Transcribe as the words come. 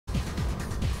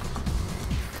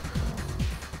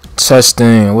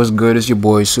Testing, what's good? It's your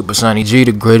boy Super Sonny G,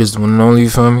 the greatest one and only, you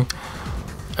feel me?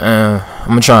 I'm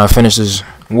gonna try and finish this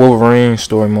Wolverine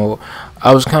story mode.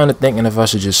 I was kind of thinking if I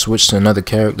should just switch to another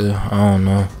character. I don't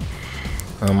know.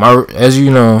 As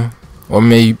you know, or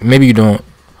maybe you don't,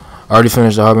 I already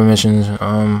finished the harbor missions.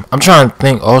 I'm trying to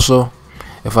think also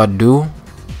if I do.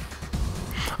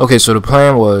 Okay, so the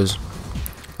plan was,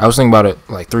 I was thinking about it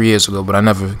like 3 years ago, but I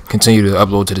never continued to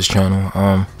upload to this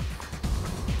channel.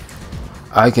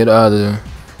 I could either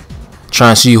try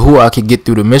and see who I could get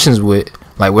through the missions with,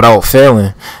 like without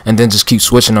failing, and then just keep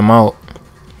switching them out.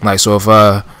 Like, so if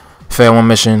I fail one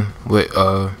mission with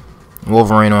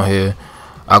Wolverine on here,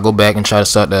 I'll go back and try to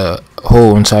start the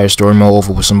whole entire story mode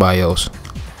over with somebody else.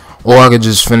 Or I could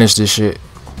just finish this shit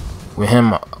with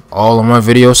him all in one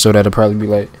video, so that'll probably be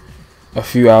like a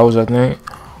few hours, I think.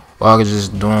 Or I could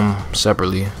just do them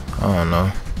separately. I don't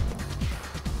know.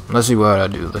 Let's see what I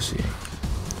do. Let's see.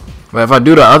 But if I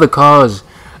do the other cards,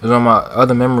 it's on my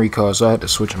other memory card, so I have to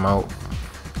switch them out.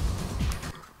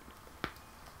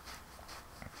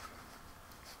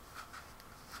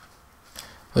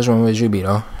 Which one would you be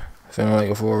though? Feeling like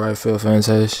a full right field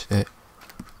fantastic.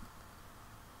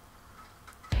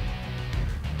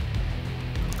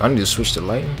 I need to switch the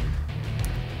lighting.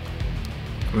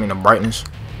 I mean the brightness.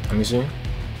 Let me see.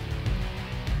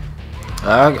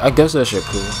 I guess that shit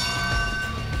cool.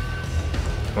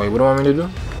 Wait, what do I want me to do?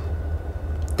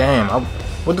 Damn,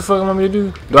 what the fuck am I want me to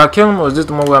do? Do I kill him, or is this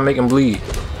the one where I make him bleed?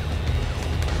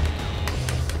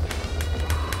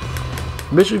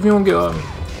 Bitch, if you don't get off me.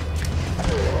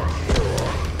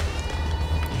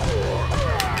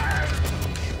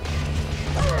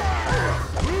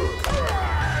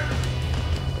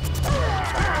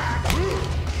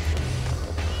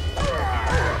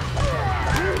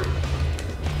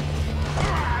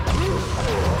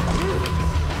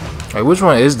 Wait, which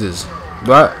one is this?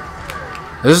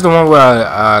 This is the one where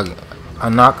I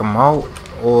knock him out,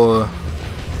 or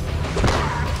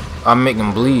I make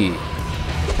him bleed.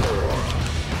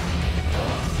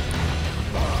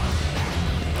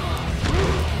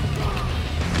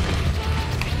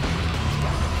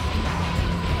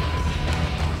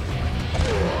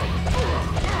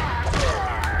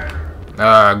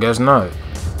 I guess not,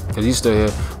 cause he's still here.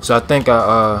 So I think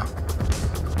I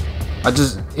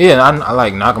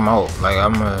like knock him out. Like,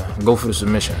 I'm gonna go for the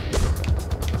submission.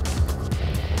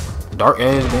 Dark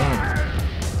ass game.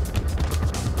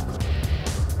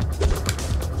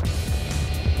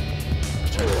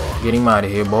 Get him out of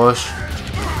here, boss.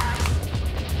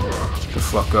 Get the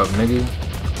fuck up, nigga.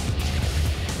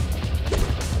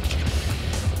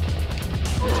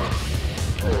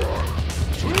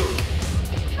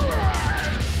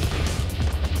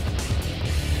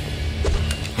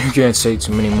 You can't say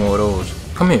too many more of those.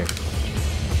 Come here.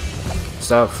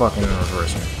 Stop fucking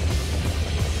reversing.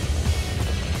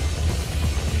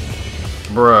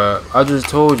 Bruh, I just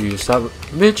told you, stop.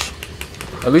 Bitch.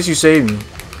 At least you saved me.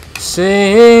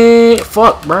 Say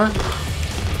fuck, bruh.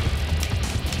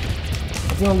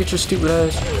 If you don't get your stupid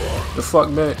ass the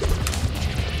fuck back,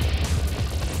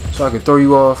 so I can throw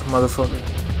you off, motherfucker.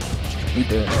 Eat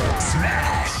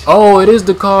that. Oh, it is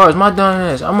the cars, my dumb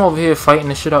ass. I'm over here fighting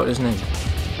the shit out of this nigga.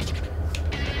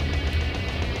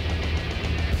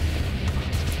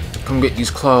 Come get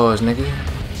these claws, nigga.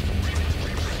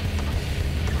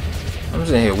 I'm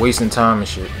just in here wasting time and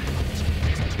shit.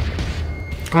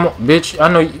 Come on, bitch. I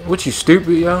know what, you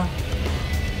stupid, yo.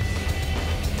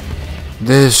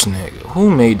 This nigga.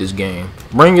 Who made this game?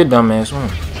 Bring your dumb ass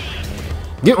on.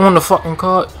 Get on the fucking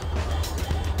card.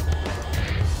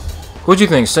 What you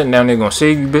think? Sitting down there gonna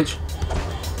save you, bitch?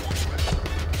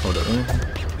 Hold up, man.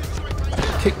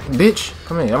 Kick, bitch.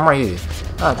 Come here. I'm right here.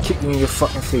 I'll kick you in your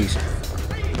fucking face.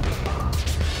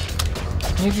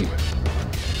 Nigga.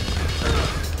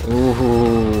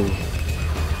 Ooh.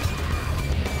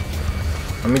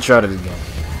 Let me try this again.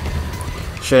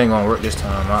 Shit ain't gonna work this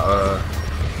time.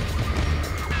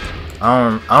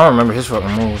 I don't remember his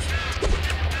fucking moves.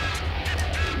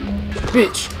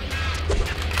 Bitch.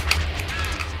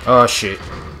 Oh shit.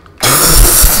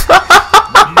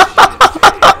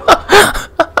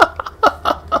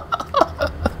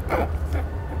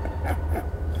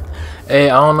 Hey,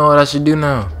 I don't know what I should do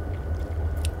now.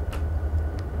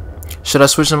 Should I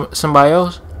switch somebody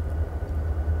else?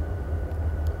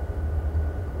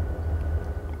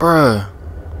 Bruh.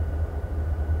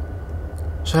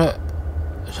 Should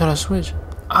I switch?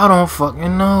 I don't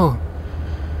fucking know.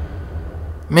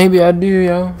 Maybe I do,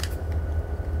 yo.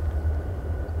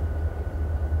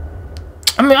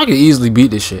 I mean, I could easily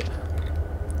beat this shit.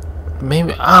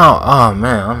 Maybe. Oh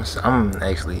man, I'm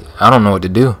actually, I don't know what to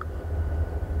do.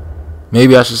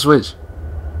 Maybe I should switch.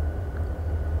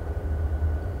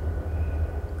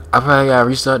 I probably gotta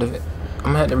restart it. I'm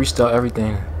gonna have to restart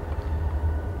everything.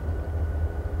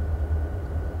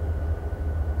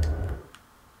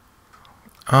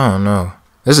 I don't know.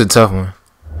 This is a tough one.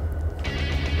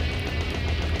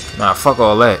 Nah, fuck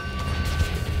all that.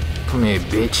 Come here,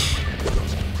 bitch.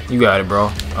 You got it,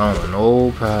 bro. I don't want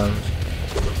no problems.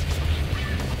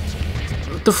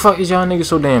 What the fuck is y'all niggas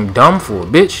so damn dumb for,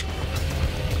 bitch?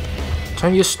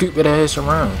 Turn your stupid ass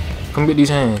around. Come get these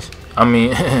hands. I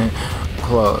mean,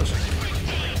 claws.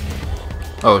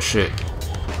 Oh shit.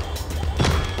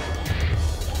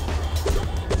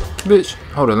 Bitch,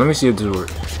 hold on. Let me see if this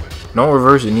works. Don't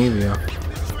reverse it neither, yo.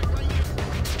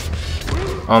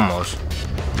 Almost.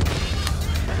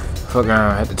 Fuck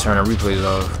around. I had to turn the replays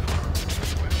off.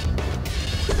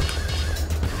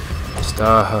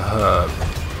 Stop.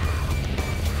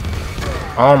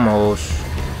 Almost.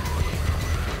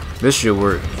 This should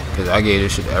work, cause I gave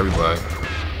this shit to everybody.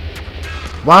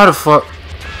 Why the fuck?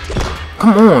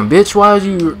 Come on, bitch. Why is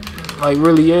you like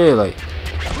really like?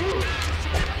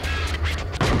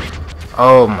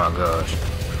 Oh my gosh.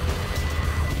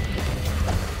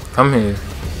 Come here.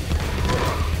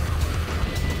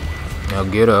 Now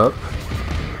get up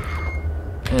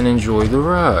and enjoy the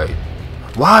ride.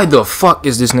 Why the fuck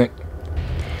is this nigga?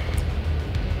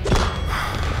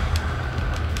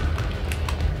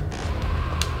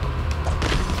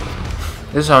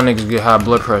 This is how niggas get high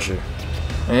blood pressure.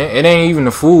 And it ain't even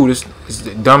the food, it's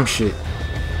the dumb shit.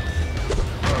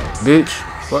 Bitch,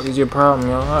 what is your problem,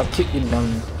 yo? I'll kick you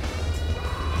down.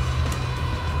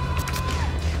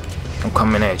 I'm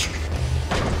coming at you.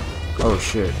 Oh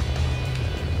shit.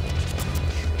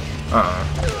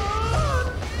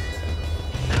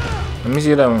 Let me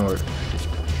see if that one works.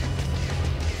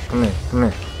 Come here.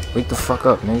 Wake the fuck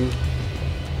up, nigga.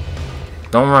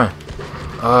 Don't run.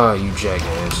 Oh, you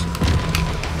jackass.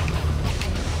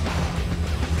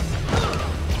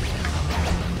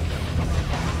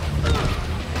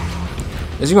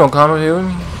 Is he gonna come over here with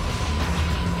me?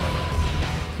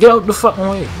 Get out the fucking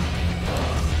way.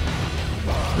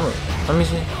 Look, let me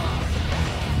see.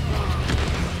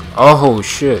 Oh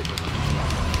shit.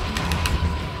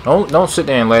 Don't sit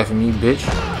there and laugh at me, bitch.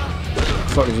 What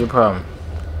the fuck is your problem?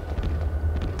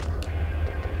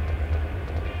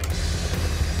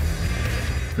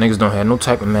 Niggas don't have no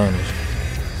type of manners.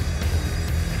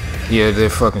 Yeah, they're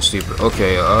fucking stupid.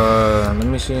 Okay, let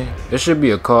me see. There should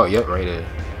be a card. Yep, right there.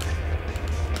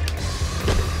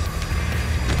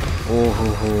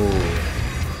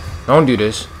 Oh, don't do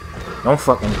this. Don't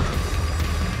fucking.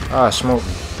 Ah, smoke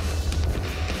me.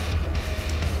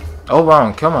 Oh, I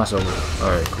don't kill myself.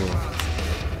 Alright, cool.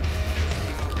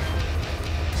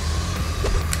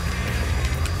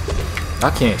 I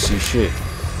can't see shit.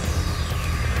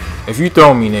 If you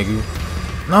throw me, nigga.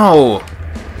 No!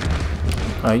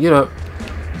 Alright, get up.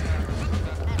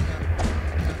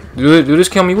 Do this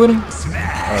kill me with him?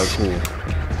 Alright, cool.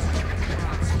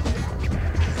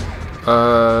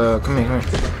 Come here.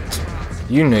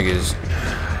 You niggas.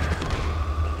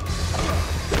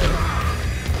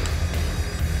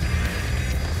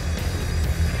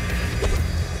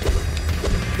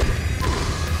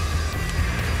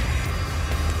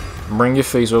 Bring your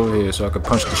face over here so I can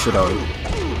punch the shit out of you.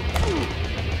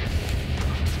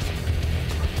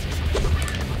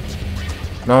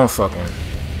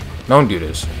 Don't do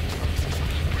this.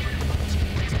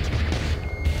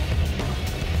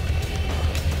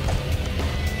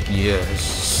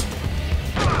 Yes.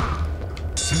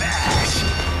 Smash.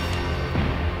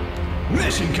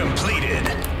 Mission completed.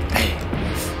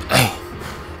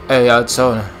 Hey, I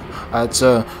told him. I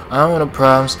don't want no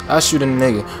problems. I shoot a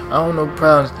nigga. I don't want no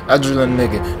problems. I drill a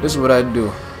nigga. This is what I do.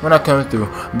 When I come through,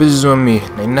 bitches on me.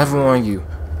 They never on you.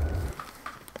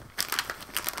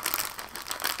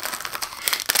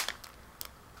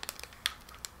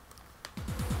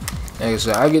 Like I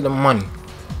said, I get the money.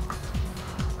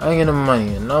 I get the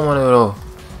money, and I want it all.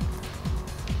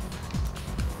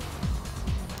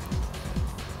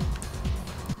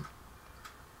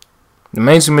 The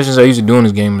main two missions I used to do in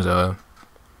this game is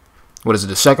what is it?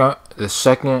 The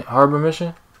second harbor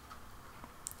mission?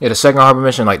 Yeah, the second harbor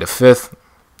mission, like the fifth.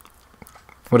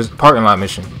 What is it? Parking lot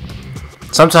mission?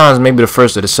 Sometimes maybe the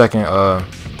first or the second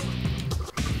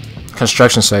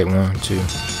construction site one too,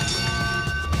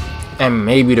 and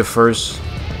maybe the first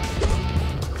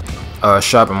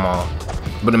shopping mall.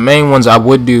 But the main ones I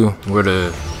would do were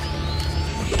the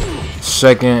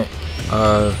second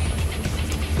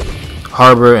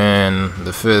harbor and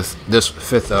the fifth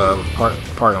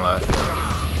parking lot.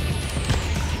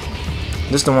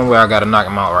 This is the one where I gotta knock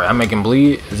him out, right? I make him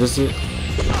bleed. Is this it?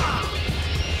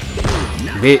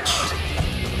 Bitch.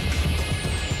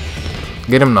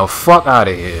 Get him the fuck out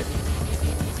of here.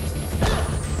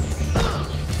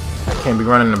 Can't be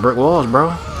running into brick walls,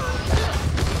 bro.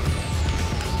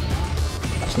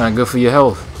 It's not good for your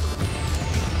health.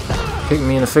 Kicking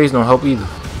me in the face don't help either.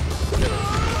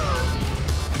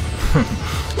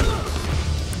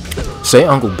 Say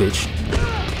uncle, bitch.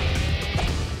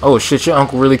 Oh shit, your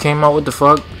uncle really came out? What the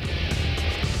fuck?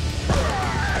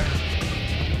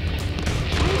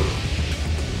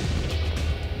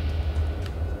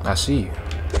 I see you.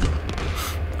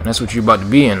 And that's what you about to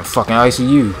be in, the fucking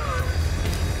ICU.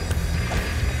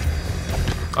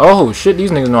 Oh shit,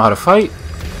 these niggas know how to fight?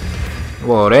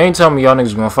 Whoa, they ain't telling me y'all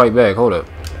niggas gonna fight back. Hold up.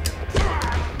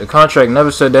 The contract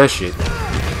never said that shit.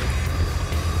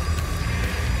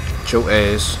 Your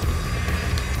ass.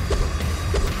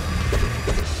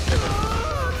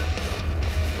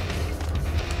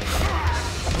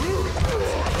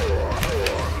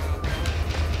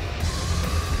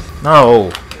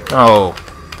 No. No.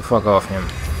 Get the fuck off him.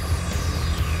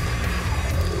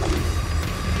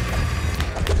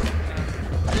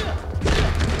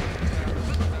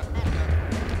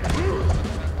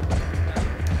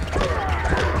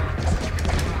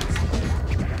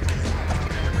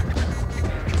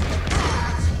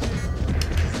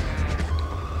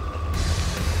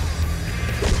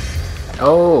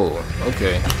 Oh,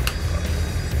 okay.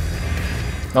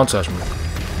 Don't touch me.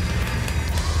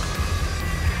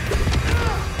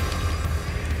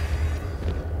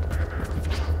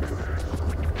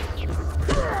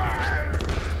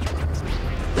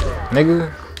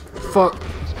 Nigga, fuck,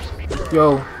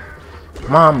 yo,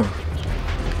 mama.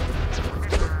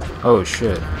 Oh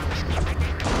shit.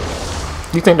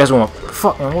 You think that's gonna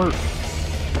fucking work?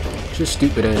 Just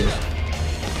stupid ass.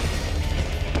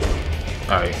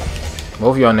 Alright.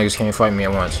 Both of y'all niggas can't fight me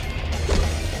at once.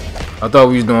 I thought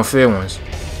we was doing fair ones.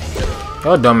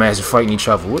 Y'all dumbasses fighting each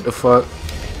other. What the fuck?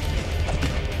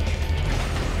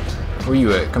 Where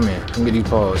you at? Come here. Come get these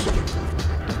paws.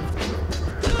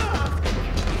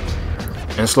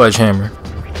 And sledgehammer.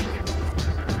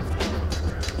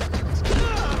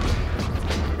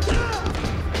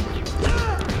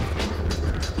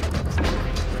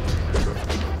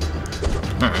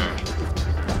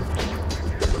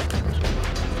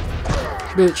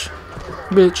 Bitch,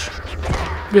 bitch,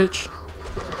 bitch,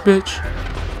 bitch,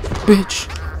 bitch,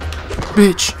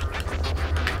 bitch,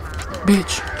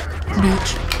 bitch,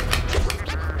 bitch.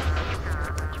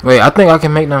 Wait, I think I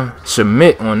can make them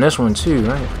submit on this one too,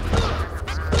 right?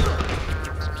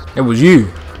 It was you.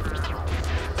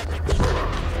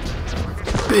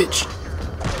 Bitch,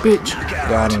 bitch.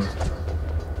 Got him.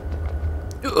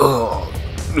 Ugh.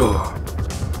 Ugh.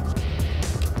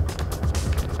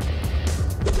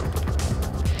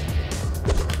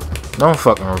 Don't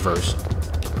fucking reverse.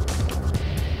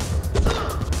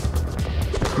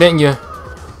 Didn't your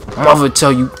mother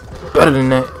tell you better than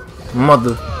that,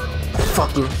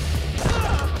 motherfucker?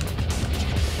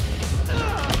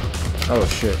 Oh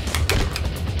shit.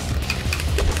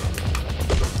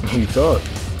 You thought.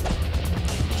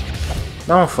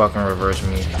 Don't fucking reverse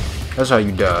me. That's how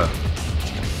you die.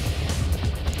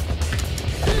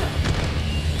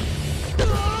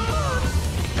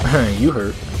 You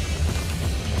hurt.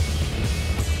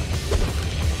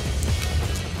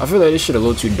 I feel like this shit a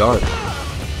little too dark.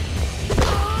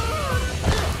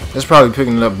 It's probably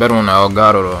picking it up better on the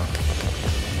Elgato though.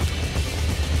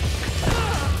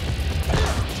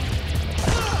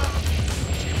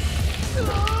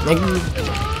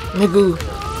 Nigga,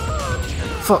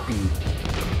 fuck you.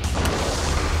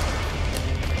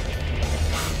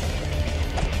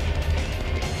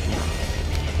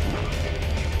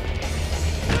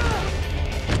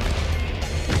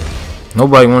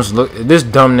 Nobody wants to look. This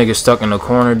dumb nigga stuck in the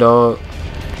corner, dog.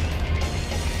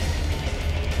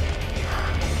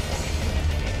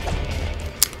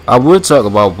 I would talk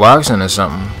about boxing or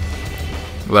something,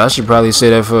 but I should probably say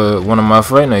that for one of my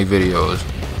Friday night videos.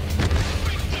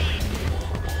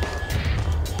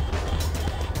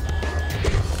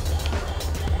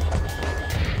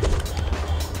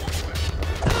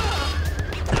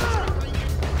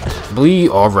 Bleed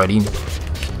already.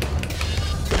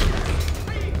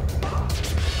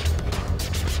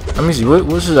 Let me see,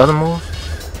 what's his other move?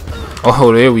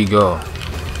 Oh, there we go.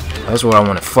 That's what I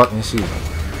want to fucking see.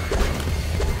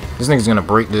 This nigga's gonna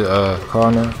break the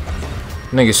car now.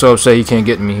 Nigga's so upset he can't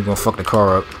get me, he gonna fuck the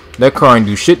car up. That car ain't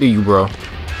do shit to you, bro.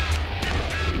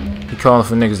 He calling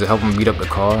for niggas to help him beat up the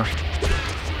car.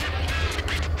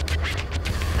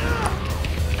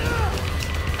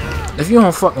 If you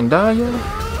don't fucking die, yo.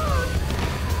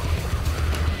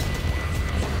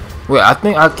 Wait, I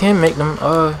think I can make them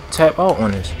tap out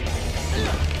on this.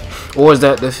 Or is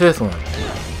that the fifth one?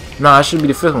 Nah, it should be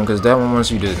the fifth one because that one wants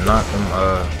you to knock them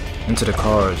into the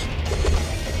cars.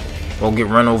 or get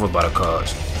run over by the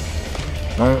cars.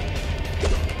 Don't.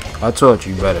 I taught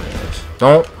you better than this.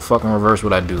 Don't fucking reverse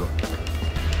what I do.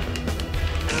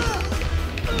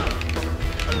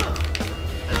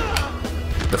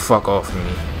 The fuck off of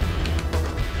me.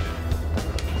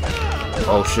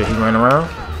 Oh shit, he ran around?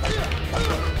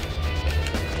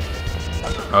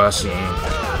 Oh, I see him.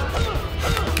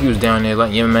 He was down there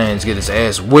letting your mans get his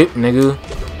ass whipped, nigga.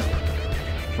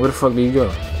 Where the fuck did he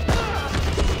go?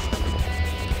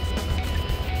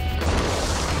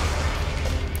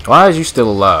 Why is you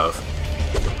still alive?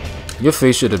 Your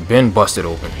face should have been busted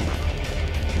open.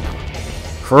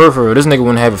 For real, this nigga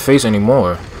wouldn't have a face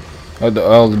anymore. After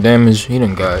all the damage he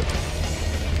done got.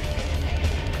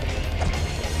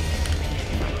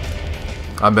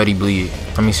 I bet he bleed.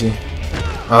 Let me see.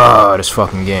 Ah, this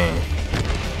fucking game.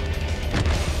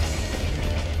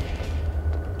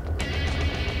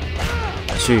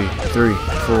 Two, 3,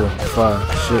 4,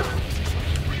 5, shit.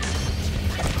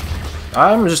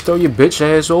 I'ma just throw your bitch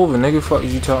ass over, nigga. Fuck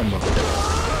is you talking about?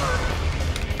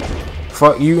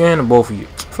 Fuck you and the both of you.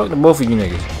 Fuck the both of you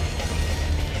niggas.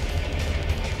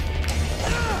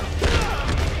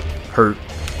 Hurt.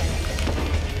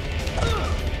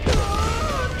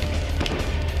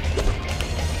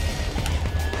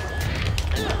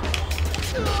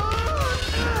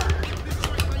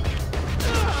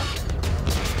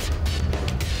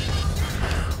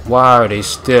 Why are they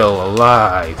still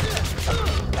alive?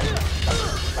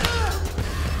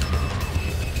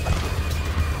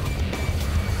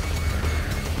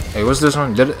 Hey, what's this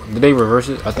one? Did they reverse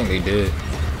it? I think they did.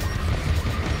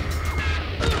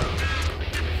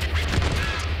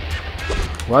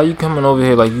 Why are you coming over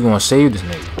here like you gonna save this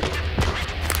nigga?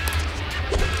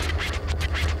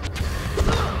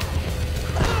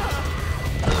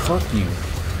 Fuck you.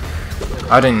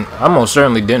 I most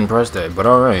certainly didn't press that, but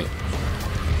alright.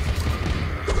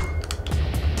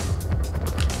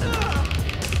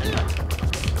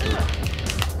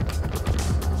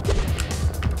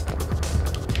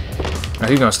 Now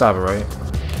he's gonna stop it, right?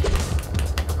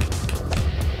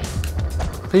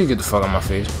 Please get the fuck out of my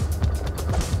face.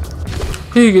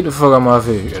 Please get the fuck out of my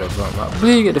face.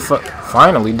 Please get the fuck.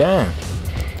 Finally, damn.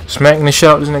 Smacking the shit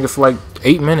out this nigga for like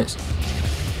 8 minutes.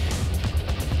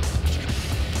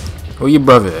 Where your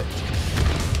brother at?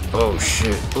 Oh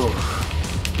shit. Ugh.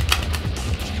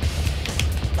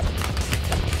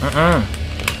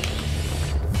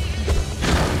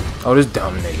 Oh, this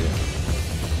dumb nigga.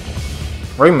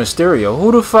 Rey Mysterio,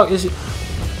 who the fuck is he?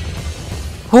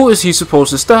 Who is he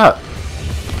supposed to stop?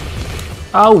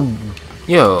 Oh,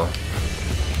 yo.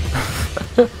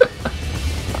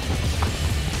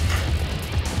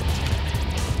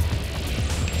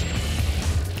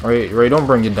 Ray, don't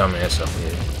bring your dumb ass up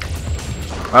here.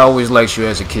 I always liked you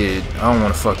as a kid. I don't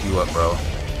want to fuck you up, bro.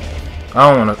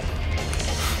 I don't want to.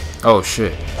 Oh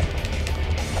shit.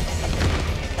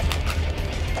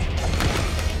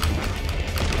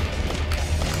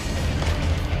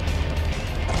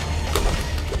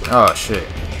 Oh shit.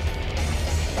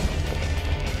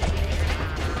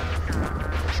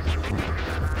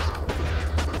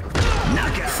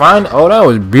 Fine. Oh, that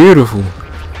was beautiful.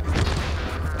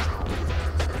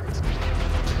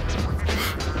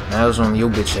 Now there's only your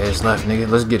bitch ass left, nigga.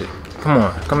 Let's get it. Come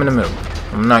on, come in the middle.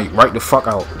 I'm not right the fuck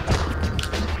out.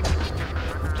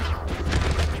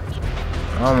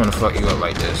 I don't wanna fuck you up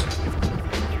like this.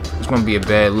 It's gonna be a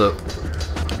bad look.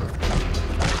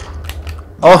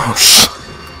 Oh shit.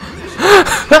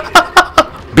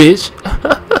 Bitch.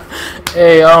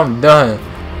 Hey, I'm done.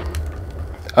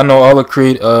 I know all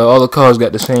the cars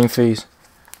got the same face.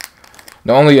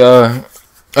 The only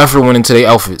effort went into their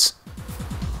outfits,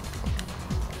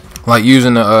 like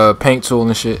using the paint tool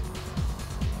and shit.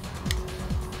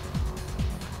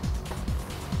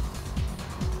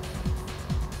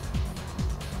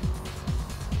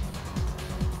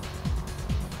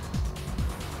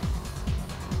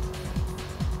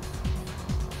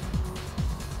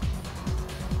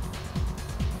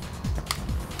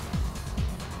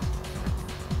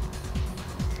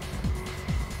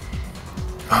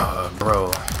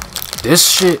 Bro, this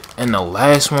shit and the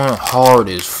last one hard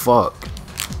as fuck.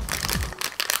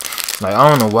 Like, I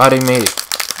don't know why they made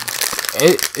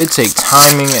it. It take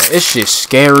timing. It's shit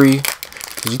scary.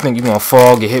 Cause you think you gonna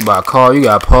fall, get hit by a car. You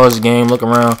gotta pause the game, look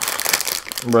around.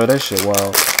 Bro, that shit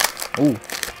wild. Ooh.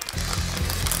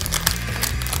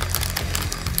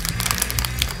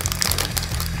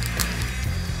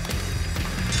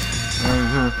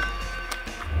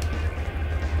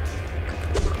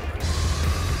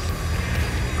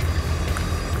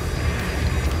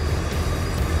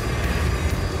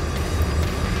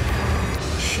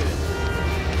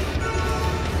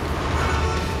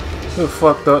 Who the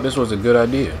fuck thought this was a good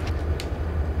idea?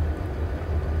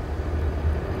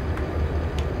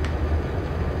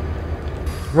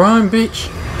 Run, bitch!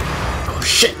 Oh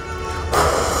shit!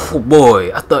 Oh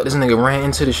boy, I thought this nigga ran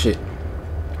into the shit.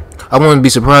 I wouldn't be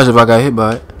surprised if I got hit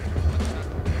by it.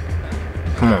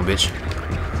 Come on, bitch.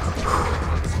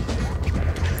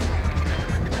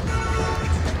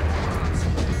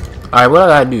 Alright, what I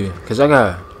gotta do? Cause I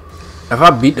gotta... If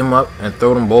I beat them up and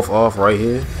throw them both off right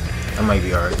here, I might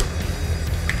be alright.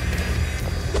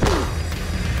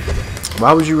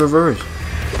 Why would you reverse?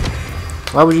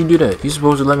 Why would you do that? You're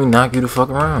supposed to let me knock you the fuck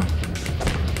around.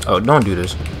 Oh, don't do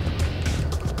this.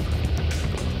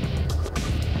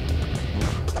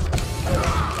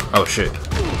 Oh shit.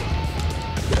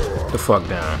 The fuck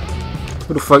down.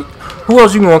 Who the fuck? Who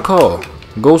else you gonna call?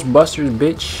 Ghostbusters,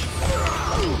 bitch.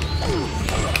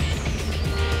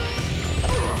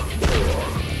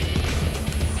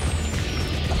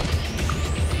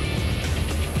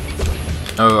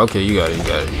 Oh, okay, you got it, you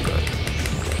got it, you got it.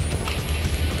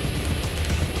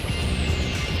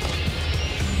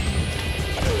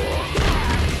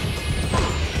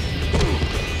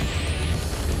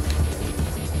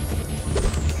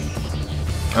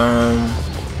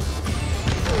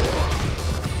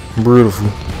 Beautiful.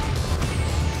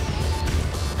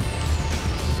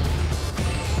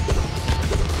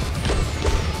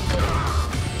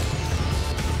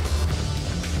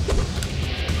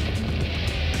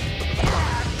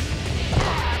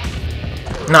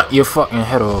 Knock your fucking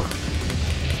head off.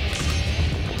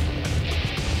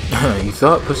 You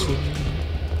thought, pussy?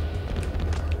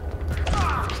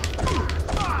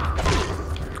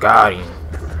 Got him.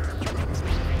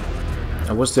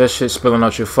 Now what's that shit spilling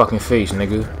out your fucking face,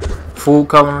 nigga? Food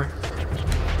coloring?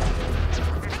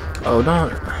 Oh,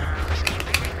 don't.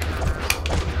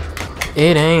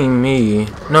 It ain't me.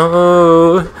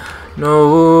 No.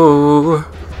 No.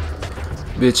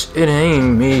 Bitch, it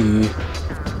ain't me.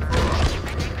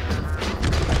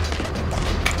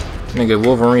 Nigga,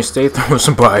 Wolverine, stay throwing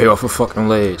somebody off a fucking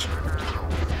ledge.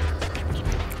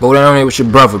 Go down there with your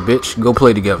brother, bitch. Go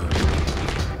play together.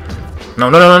 No,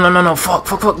 no, no, no, no, no. Fuck,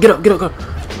 fuck, fuck. Get up, get up, get up.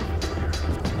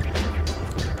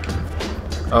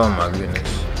 Oh my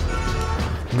goodness.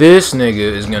 This nigga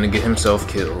is gonna get himself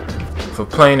killed for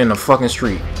playing in the fucking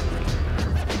street.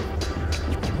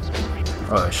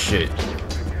 Oh shit.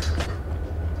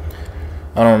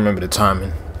 I don't remember the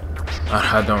timing.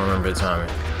 I don't remember the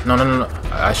timing. No, no, no, no.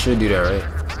 I should do that, right?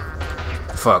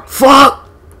 Fuck. Fuck!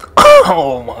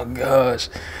 Oh my gosh.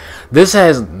 This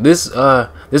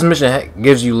mission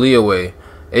gives you leeway.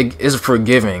 It is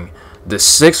forgiving. The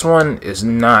sixth one is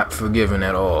not forgiving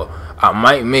at all. I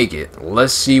might make it.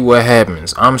 Let's see what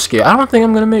happens. I'm scared. I don't think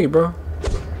I'm gonna make it, bro.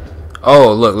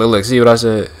 Oh, look, look, look. See what I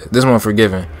said? This one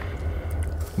forgiving.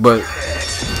 But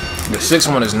the sixth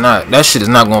one is not. That shit is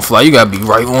not gonna fly. You gotta be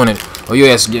right on it, or your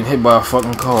ass is getting hit by a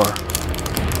fucking car.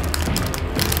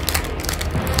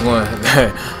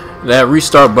 That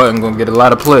restart button gonna get a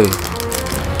lot of play.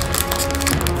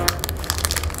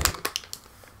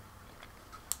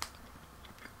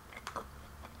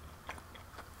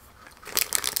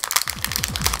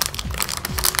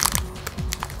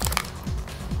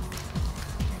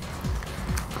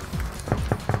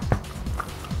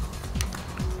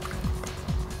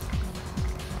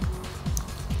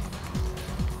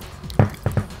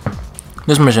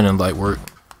 This mission in light work.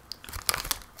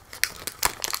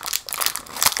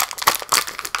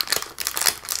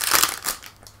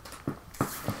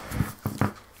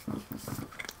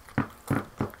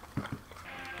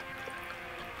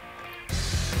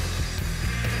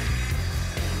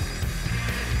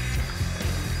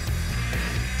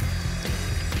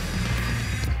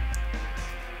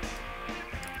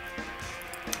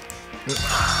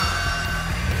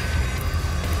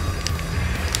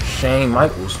 Shane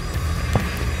Michaels.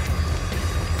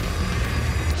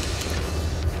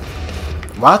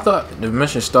 Well, I thought the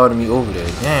mission started me over there.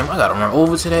 Damn, I gotta run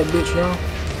over to that bitch, yo.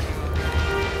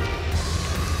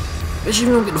 Bitch, you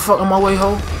gonna get the fuck on my way,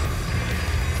 ho?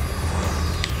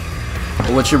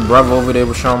 Or what, your brother over there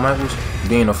with Shawn Michaels?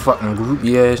 Being a fucking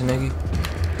groupie ass nigga?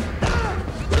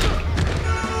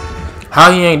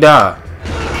 How he ain't die?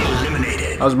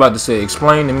 I was about to say,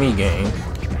 explain to me, game.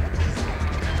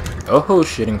 Oh,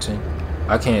 Shittington.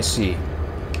 I can't see.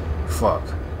 Fuck.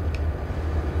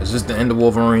 Is this the end of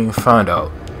Wolverine? Find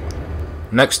out.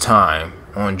 Next time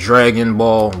on Dragon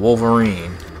Ball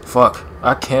Wolverine. Fuck.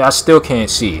 I still can't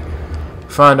see.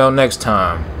 Find out next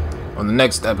time on the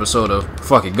next episode of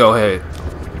Fuck It, Go Ahead.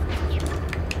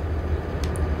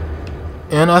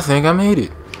 And I think I made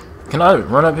it. Can I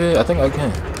run up here? I think I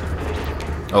can.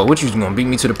 Oh, what, you gonna beat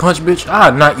me to the punch, bitch?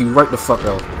 I'll knock you right the fuck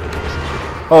out.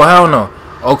 Oh, hell no.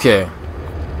 Okay.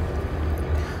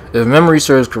 If memory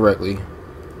serves correctly,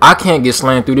 I can't get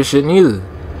slammed through this shit neither.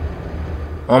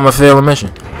 Or I'm gonna fail a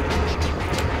mission.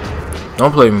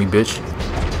 Don't play with me, bitch.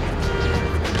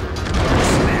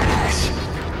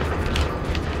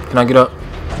 Can I get up?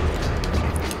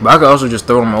 But I could also just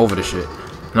throw them over the shit.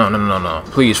 No, no, no, no.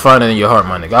 Please, find it in your heart,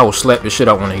 my nigga. I will slap the shit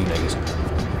out one of you niggas.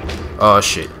 Oh,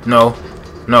 shit. No.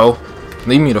 No.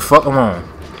 Leave me the fuck alone.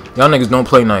 Y'all niggas don't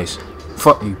play nice.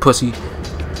 Fuck you, pussy.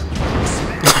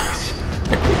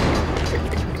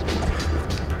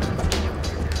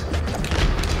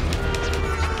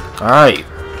 Alright.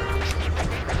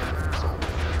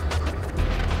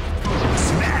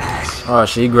 Oh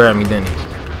shit, he grabbed me, didn't he?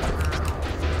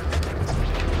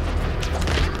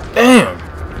 Damn!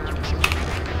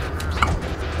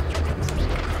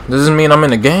 Does this mean I'm in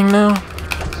the gang now?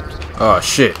 Oh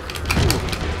shit.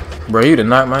 Bro, you did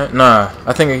not mind? Nah,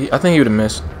 I think he would have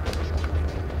missed.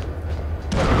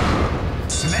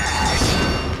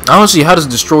 I don't see how this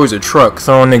destroys a truck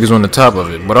throwing niggas on the top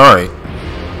of it, but alright.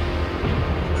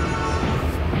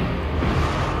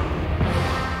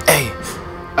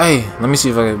 Hey, let me see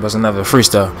if I can bust another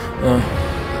freestyle.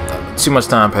 Too much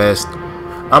time passed.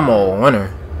 I'm a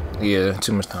winner. Yeah,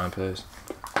 too much time passed.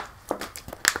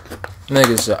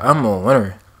 Niggas, I'm a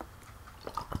winner.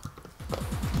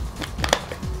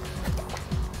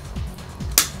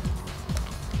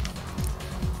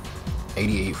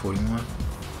 $88.41.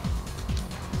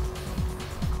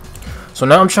 So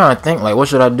now I'm trying to think, like, what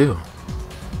should I do?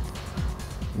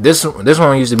 This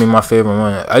one used to be my favorite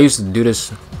one. I used to do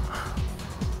this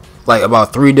like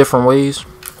about 3 different ways.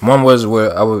 One was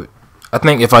where I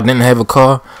think if I didn't have a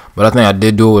car, but I think I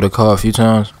did do it with a car a few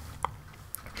times,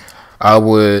 I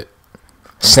would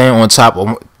stand on top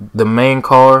of the main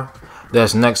car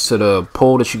that's next to the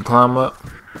pole that you climb up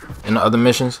in the other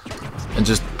missions, and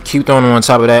just keep throwing them on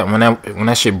top of that when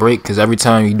that shit break, because every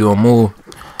time you do a move,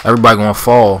 everybody gonna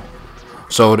fall,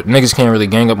 so the niggas can't really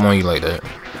gang up on you like that.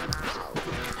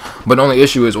 But the only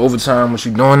issue is over time, once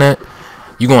you doing that,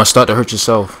 you gonna start to hurt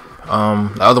yourself.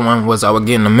 The other one was I would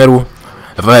get in the middle.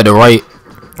 If I had the right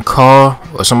car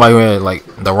or somebody who had like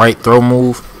the right throw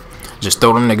move, just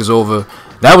throw them niggas over.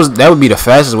 That would be the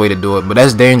fastest way to do it, but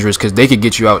that's dangerous because they could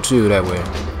get you out too that way.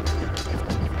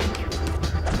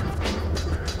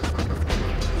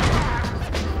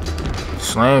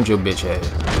 Slammed your bitch ass.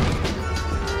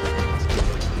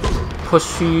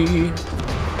 Pussy.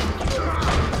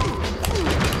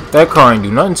 That car ain't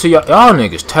do nothing to y'all. Y'all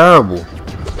niggas terrible.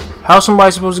 How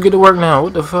somebody supposed to get to work now?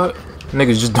 What the fuck?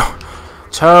 Niggas just don't.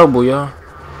 Terrible, y'all.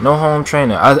 No home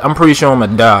training. I'm pretty sure I'm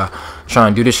gonna die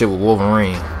trying to do this shit with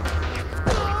Wolverine.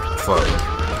 Fuck.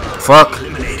 Fuck.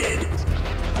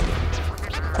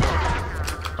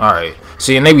 Alright.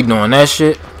 See, and they be doing that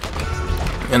shit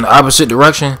in the opposite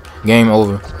direction. Game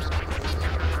over.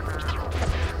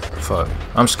 Fuck.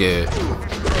 I'm scared.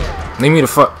 Leave me the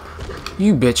fuck.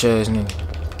 You bitch ass nigga.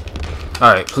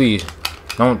 Alright, please.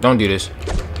 Don't do this.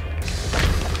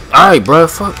 Alright, bruh,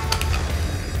 fuck.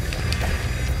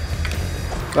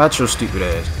 Got your stupid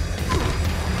ass.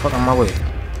 Fuck on my way.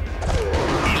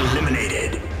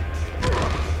 Eliminated.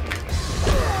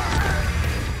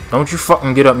 Don't you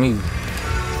fucking get up me.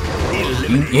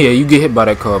 You get hit by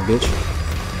that car, bitch.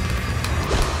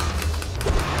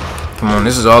 Come on,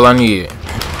 this is all I need.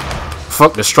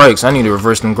 Fuck the strikes. I need to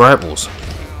reverse them grapples.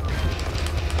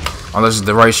 Unless it's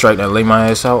the right strike that lay my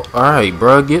ass out. Alright,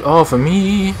 bruh, get off of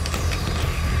me.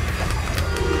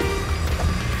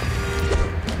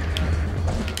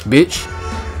 Bitch.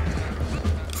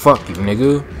 Fuck you,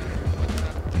 nigga.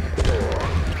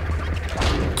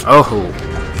 Oh.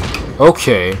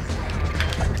 Okay.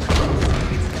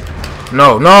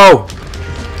 No, no!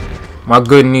 My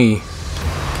good knee.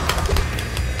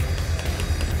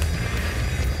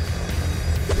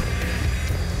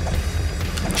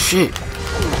 Shit.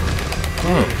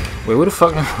 Damn. Wait, where the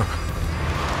fuck am I?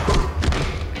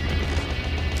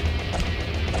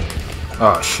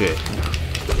 Oh, shit.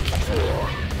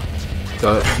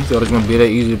 Thought it was gonna be that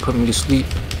easy to put me to sleep.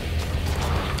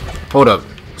 Hold up.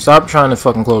 Stop trying to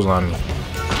fucking clothesline me.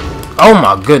 Oh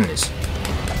my goodness.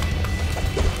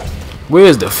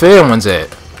 Where's the fair ones at?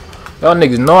 Y'all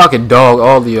niggas know I can dog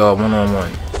all of y'all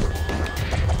one-on-one.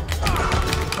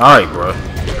 Alright, bro.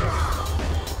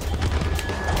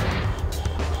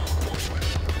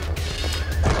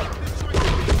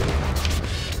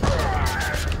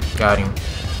 Got him.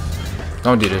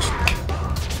 Don't do this.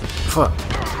 Fuck.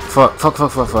 Fuck, fuck,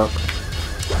 fuck, fuck, fuck.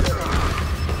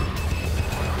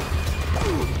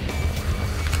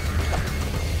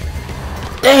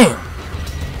 Damn!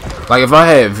 Like if I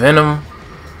had Venom,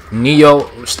 Neo,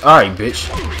 alright, bitch.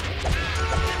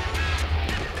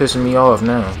 pissing me off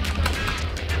now.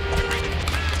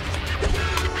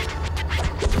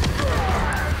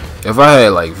 If I had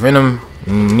like Venom,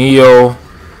 Neo,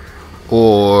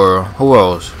 or who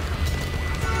else?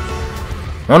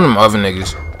 One of them other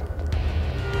niggas.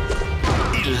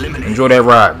 Enjoy that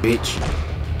ride, bitch.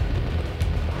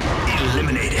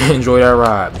 Enjoy that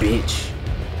ride, bitch.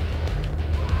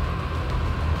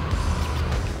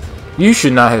 You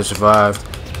should not have survived.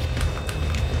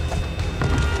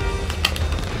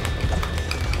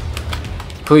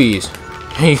 Please.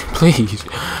 Hey, please.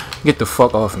 Get the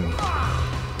fuck off me.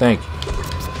 Thank you.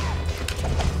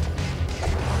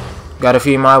 Gotta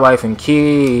feed my wife and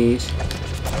kids.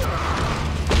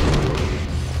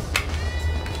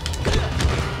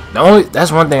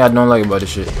 That's one thing I don't like about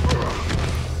this shit.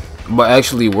 But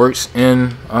actually works in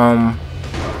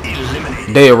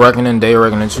Day of Reckoning 2.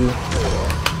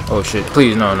 Oh shit,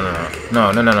 please, no.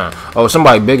 Oh,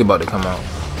 somebody big about to come out.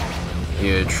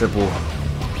 Yeah, Triple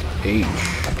H.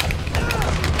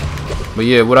 But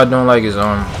yeah, what I don't like is what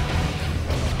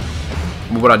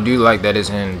I do like that is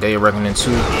in Day of Reckoning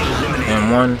 2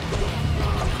 and 1.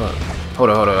 Fuck. Hold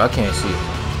on, I can't see.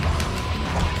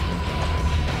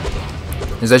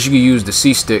 Is that you can use the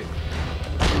C stick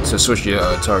to switch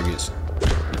your targets.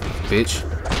 Bitch.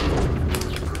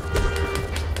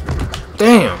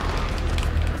 Damn.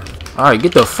 Alright,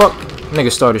 get the fuck.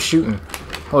 Nigga started shooting.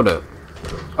 Hold up.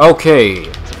 Okay.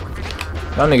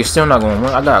 Y'all niggas still not gonna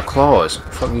win. I got claws. What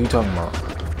the fuck are you talking about?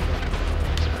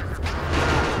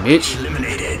 Bitch.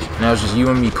 Now it's just you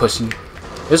and me, pussy.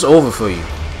 It's over for you.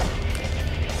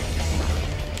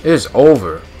 It's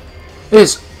over.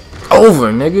 It's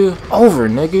over, nigga. Over,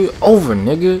 nigga. Over,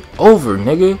 nigga. Over,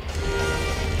 nigga.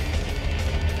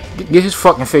 Get his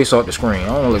fucking face off the screen. I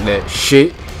don't look at that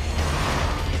shit.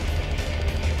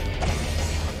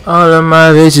 All of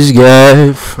my bitches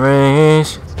got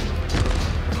friends.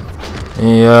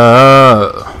 Yeah.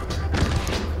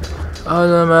 All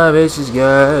of my bitches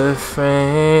got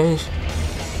friends.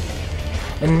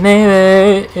 And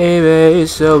they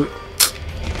so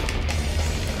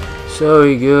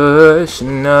good, it's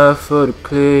enough for the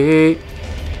clique.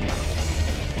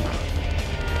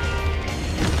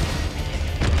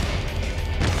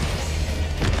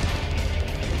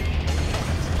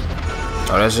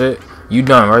 Oh, that's it? You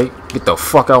done, right? Get the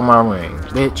fuck out my ring,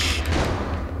 bitch.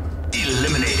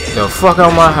 Get the fuck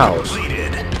out my house.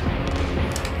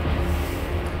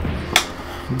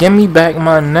 Give me back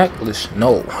my necklace.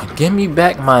 No. Give me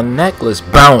back my necklace.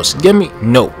 Bounce. Give me.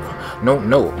 No.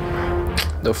 No.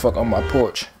 The fuck on my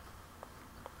porch.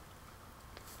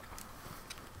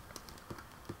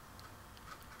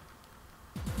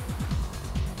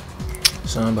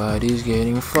 Somebody's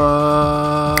getting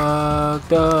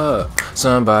fucked up.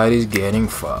 Somebody's getting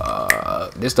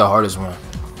fucked. This is the hardest one.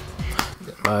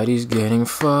 Somebody's getting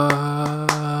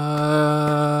fucked.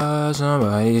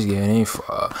 Somebody's getting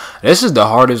fucked. This is the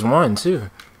hardest one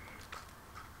too.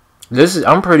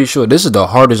 I'm pretty sure this is the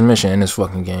hardest mission in this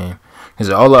fucking game. Cause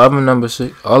all the other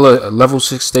all the level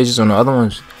 6 stages on the other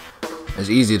ones is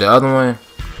easy. The other one,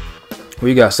 where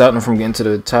you gotta stop them from getting to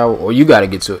the tower, or you gotta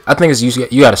get to it. I think it's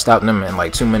you gotta stop them in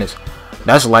like 2 minutes.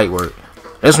 That's light work.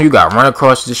 That's when you gotta run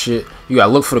across this shit. You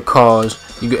gotta look for the cars.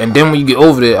 And then when you get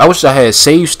over there, I wish I had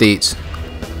save states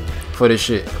for this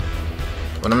shit.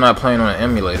 But I'm not playing on an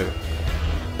emulator.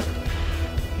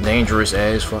 Dangerous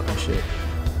ass fucking shit.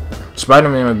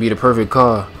 Spider-Man would be the perfect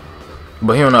car.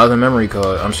 But he on the other memory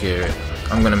card. I'm scared.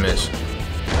 I'm gonna miss.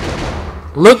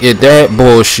 Look at that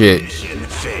bullshit.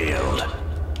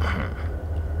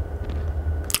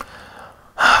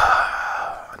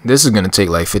 This is gonna take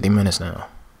like 50 minutes now.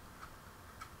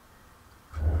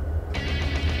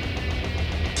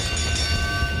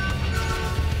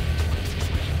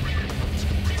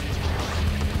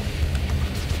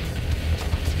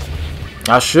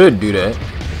 I should do that.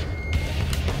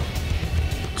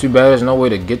 Too bad there's no way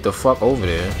to get the fuck over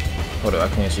there. Hold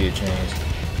up, I can't see the chains.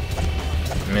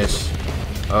 Miss.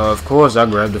 Of course I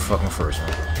grabbed the fucking first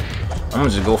one. I'm gonna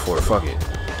just go for it, fuck it.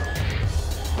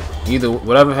 Either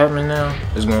whatever happens now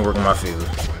is gonna work in my favor.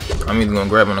 I'm either gonna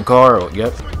grab on the car or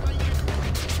yep.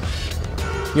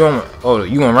 You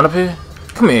gonna run up here?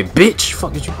 Come here, bitch.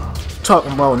 Fuck is you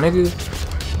talking about, nigga?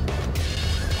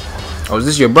 Oh, is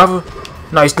this your brother?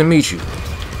 Nice to meet you.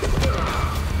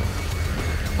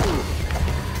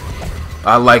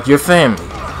 I like your family.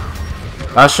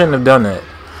 I shouldn't have done that.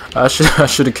 I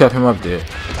should have kept him up there.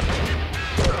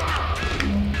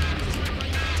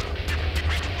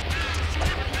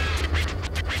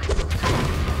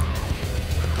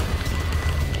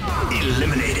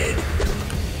 Eliminated.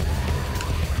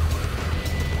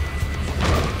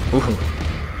 Ooh.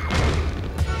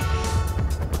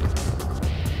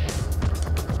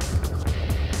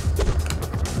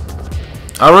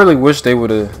 I really wish they would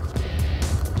have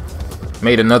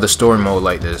made another story mode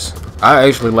like this. I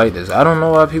actually like this. I don't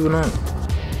know why people don't.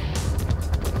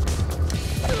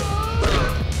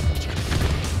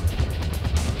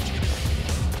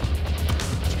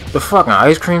 The fucking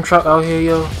ice cream truck out here,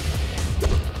 yo.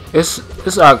 It's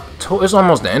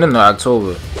almost the end of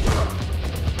October.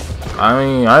 I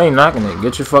ain't knocking it.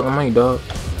 Get your fucking money, dog.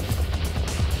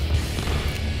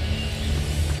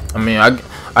 I mean,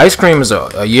 ice cream is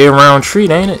a year-round treat,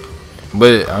 ain't it?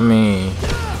 But I mean,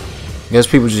 I guess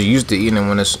people just used to eating it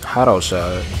when it's hot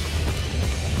outside.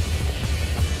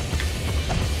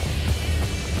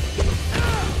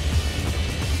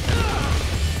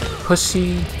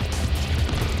 Pussy.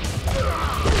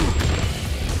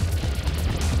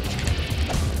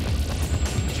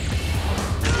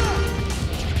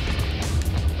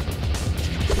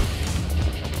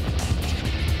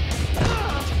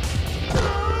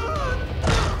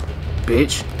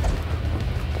 Bitch.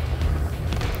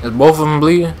 Is both of them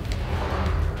bleeding?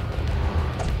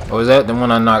 Or is that the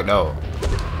one I knocked out?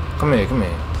 Come here, come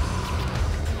here.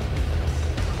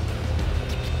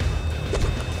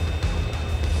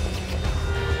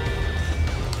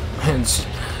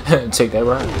 Take that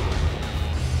right.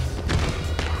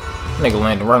 Nigga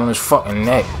landed right on his fucking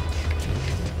neck.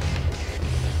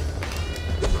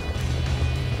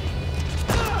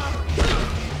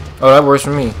 Oh, that works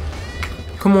for me.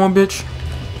 Come on, bitch.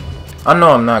 I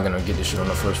know I'm not gonna get this shit on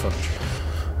the first fucking try.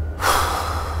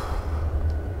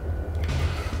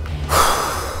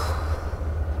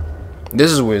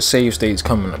 This is where save states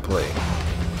come into play.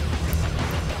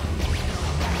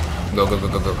 Go, go, go,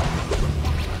 go, go.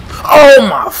 Oh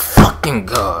my fucking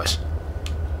gosh.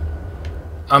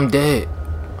 I'm dead.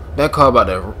 That car about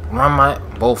to run my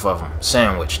both of them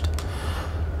sandwiched.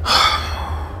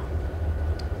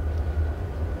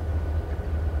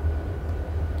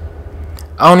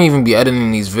 I don't even be editing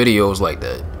these videos like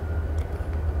that.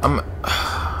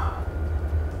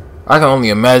 I can only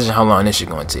imagine how long this shit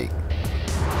gonna take.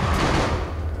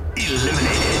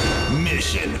 Eliminated.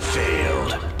 Mission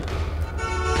failed.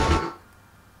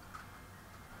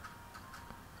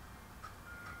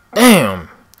 Damn.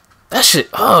 That shit,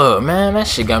 oh man, that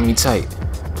shit got me tight.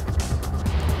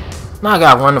 Now I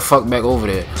gotta run the fuck back over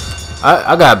there.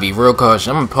 I gotta be real cautious.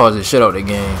 I'm gonna pause this shit out the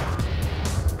game.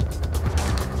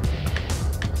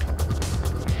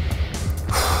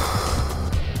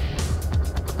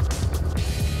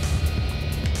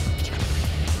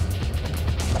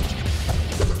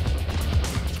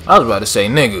 I was about to say,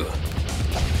 nigga.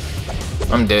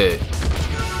 I'm dead.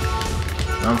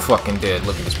 I'm fucking dead.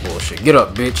 Look at this bullshit. Get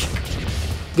up, bitch.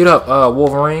 Get up,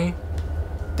 Wolverine.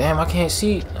 Damn, I can't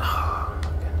see. Oh,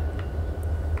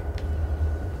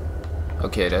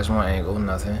 okay, that's one angle.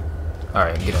 Nothing.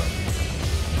 Alright, get up.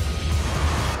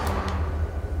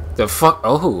 The fuck?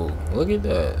 Oh, look at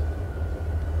that.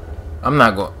 I'm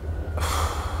not going.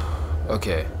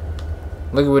 Okay.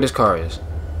 Look at where this car is.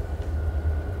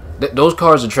 Those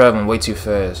cars are traveling way too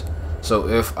fast. So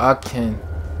if I can't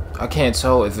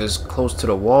tell if it's close to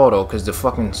the wall though, because the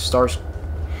fucking start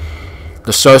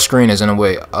screen is in the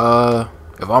way.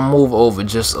 If I move over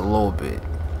just a little bit,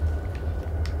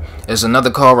 there's another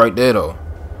car right there though.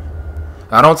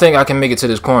 I don't think I can make it to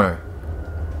this corner.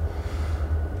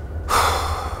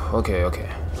 Okay, okay.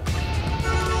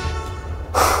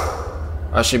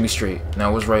 I should be straight.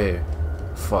 Now what's right here?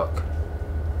 Fuck.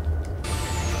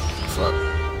 Fuck.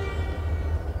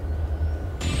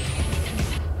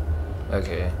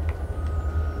 Okay.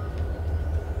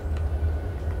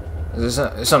 Is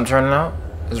something turning out?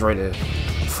 It's right there.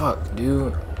 Fuck,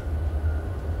 dude.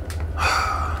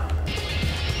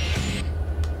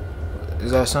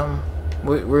 Is that something?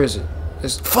 Where is it?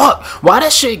 It's fuck. Why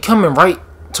that shit coming right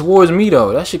towards me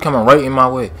though? That shit coming right in my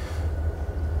way.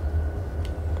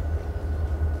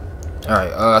 All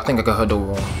right. I think I got her door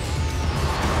wrong.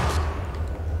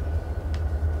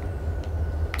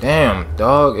 Damn,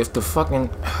 dog. If the fucking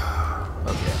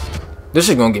okay, this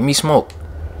shit gonna get me smoked.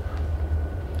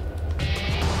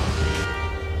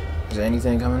 Is there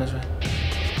anything coming this way?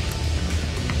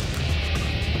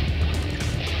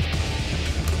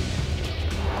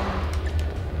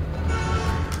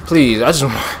 Please, I just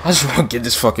want to get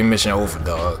this fucking mission over,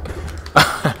 dog.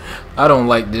 I don't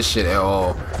like this shit at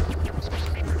all.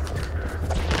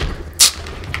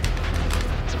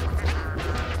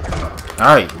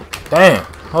 All right, damn.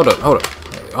 Hold up.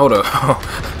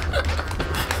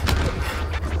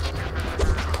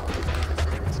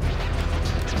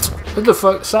 What the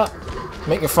fuck? Stop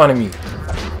making fun of me.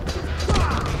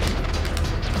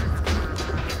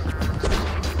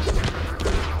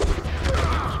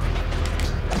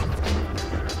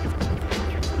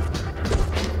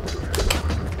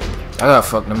 I gotta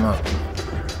fuck them up.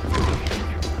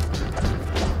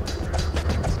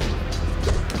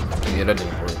 Yeah, that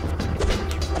didn't work.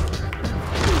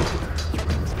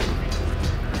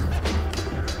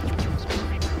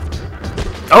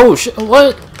 Oh shit,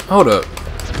 what? Hold up.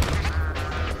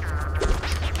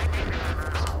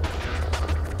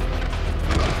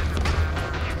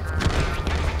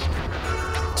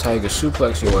 Tiger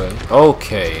suplex your way.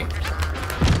 Okay.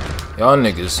 Y'all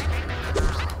niggas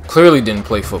clearly didn't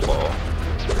play football,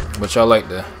 but y'all like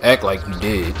to act like you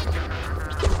did.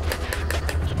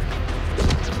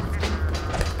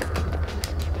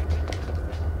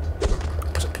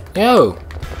 Yo!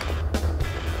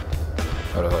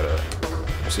 Hold up, hold up.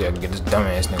 See if I can get this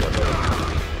dumbass nigga up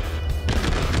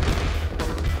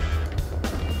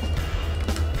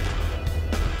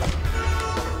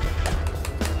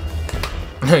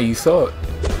there. You thought.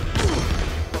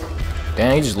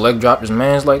 Damn, he just leg dropped his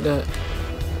mans like that.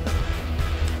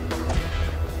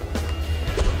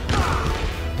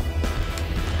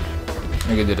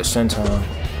 Nigga did a senton.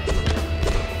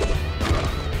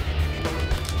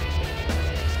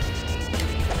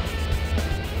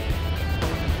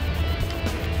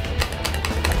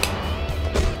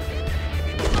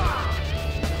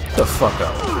 Get the fuck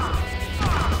out.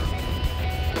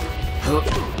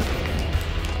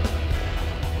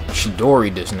 Shidori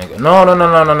this nigga. No.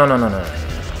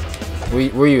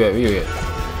 Where you at? Where you at?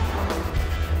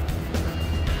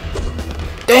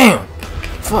 Damn!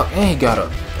 Fuck, and he got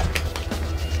up.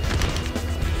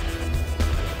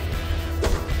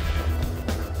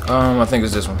 I think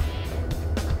it's this one.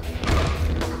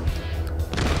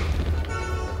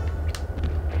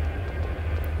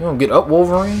 You don't get up,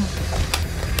 Wolverine?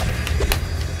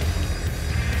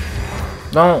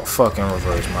 Don't fucking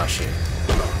reverse my shit.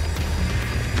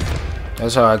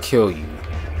 That's how I kill you.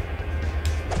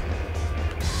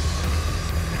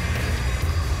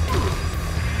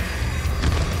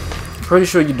 Pretty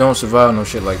sure you don't survive no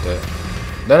shit like that.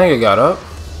 That nigga got up.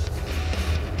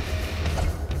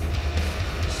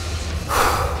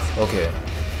 Okay.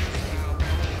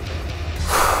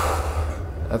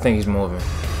 I think he's moving.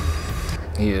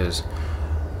 He is.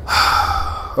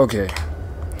 Okay.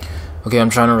 Okay,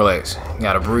 I'm trying to relax.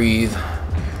 Gotta breathe.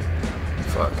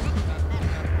 Fuck.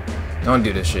 Don't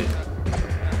do this shit.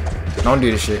 Don't do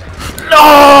this shit.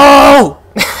 No!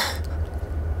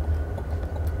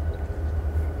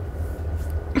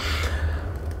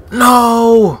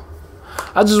 No!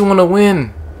 I just want to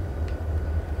win.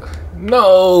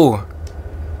 No!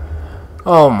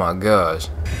 Oh my gosh.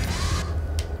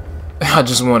 I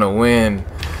just want to win.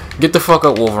 Get the fuck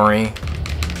up, Wolverine.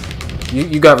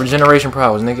 You got regeneration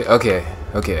powers, nigga. Okay,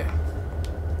 okay.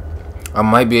 I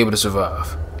might be able to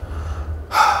survive.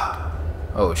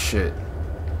 Oh shit.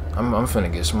 I'm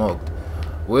finna get smoked.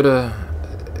 Where the...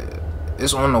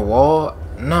 It's on the wall?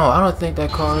 No, I don't think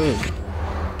that car is.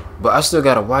 But I still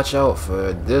gotta watch out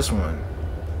for this one.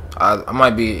 I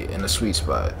might be in a sweet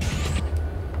spot.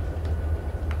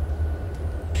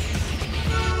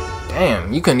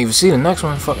 Damn, you couldn't even see the next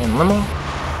one. Fucking limo.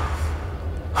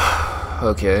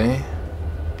 Okay.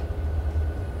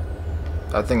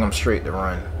 I think I'm straight to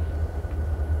run.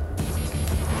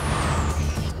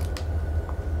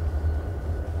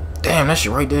 Damn, that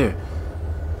shit right there.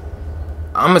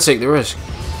 I'm gonna take the risk.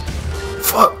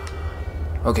 Fuck.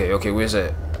 Okay, okay, where's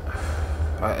that?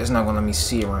 It's not gonna let me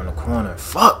see around the corner.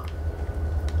 Fuck.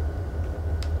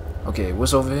 Okay,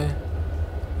 what's over here?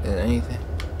 Is there anything?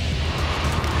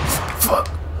 Fuck.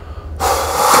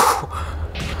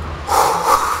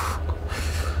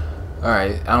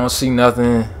 Alright, I don't see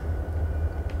nothing.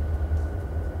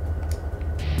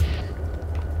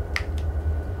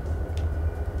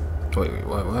 Wait,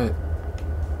 what?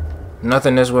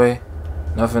 Nothing this way.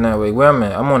 Nothing that way. Where am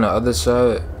I? I'm on the other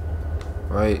side.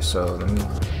 Right, so let me...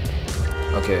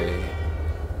 Okay.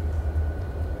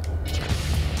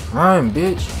 Run,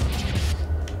 bitch.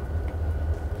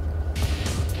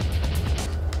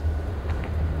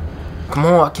 Come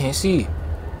on, I can't see.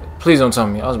 Please don't tell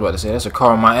me. I was about to say that's a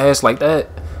car on my ass like that.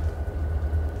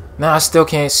 Now I still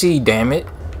can't see, damn it.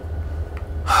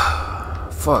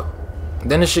 Fuck.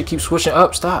 Then this shit keeps switching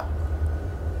up. Stop.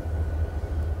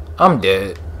 I'm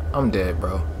dead. I'm dead,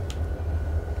 bro.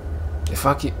 If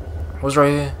I keep... What's right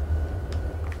here?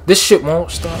 This shit won't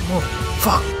stop moving.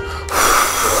 Fuck.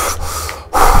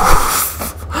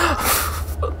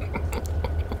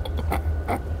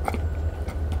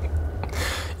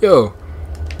 Yo.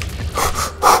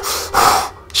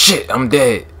 Shit, I'm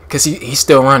dead. Cause he's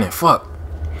still running. Fuck.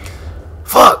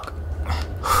 Fuck.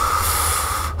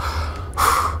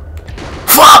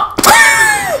 Fuck.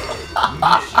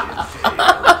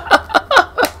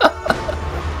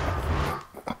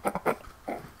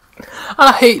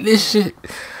 I hate this shit.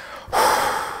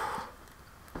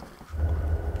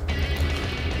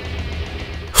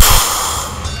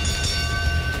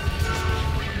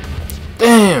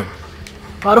 Damn.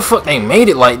 How the fuck they made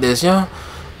it like this, yo?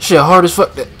 Shit hard as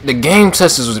fuck. The game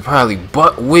testers was probably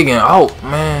butt wigging out,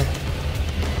 man.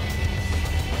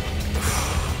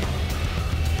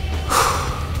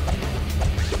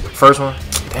 First one?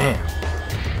 Damn.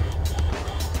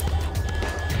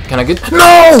 Can I get...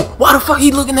 No! Why the fuck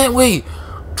he looking that way?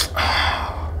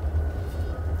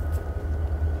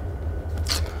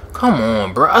 Come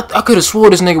on, bro. I could have swore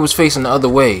this nigga was facing the other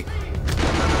way.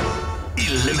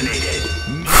 Eliminated.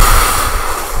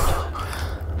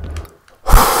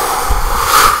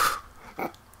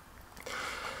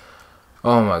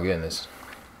 Oh my goodness.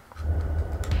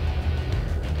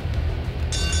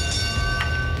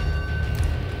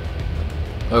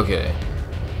 Okay.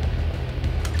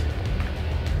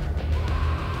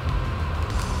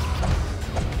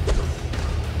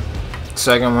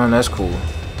 Second one, that's cool.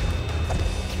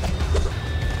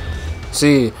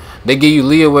 See, they give you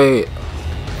leeway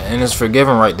and it's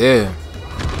forgiven right there.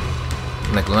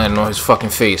 Like landing on his fucking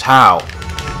face. How?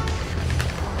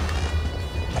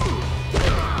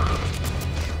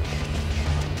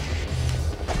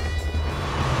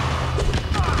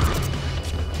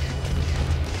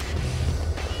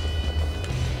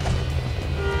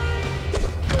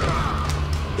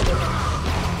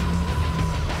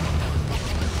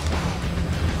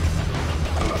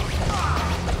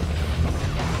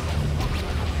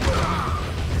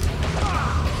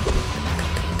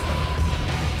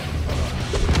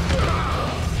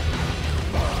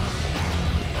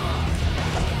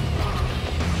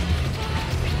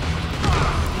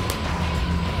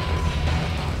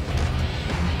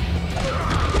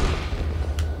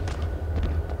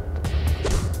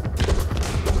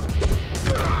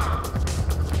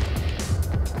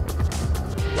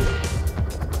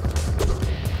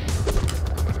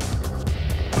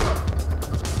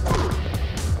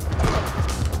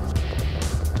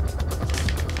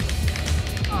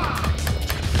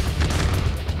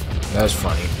 That's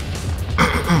funny.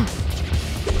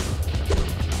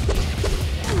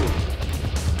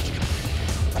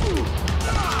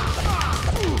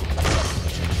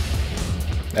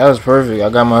 That was perfect. I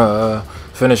got my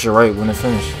finisher right when it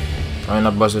finished. I ain't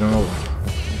not busting him over.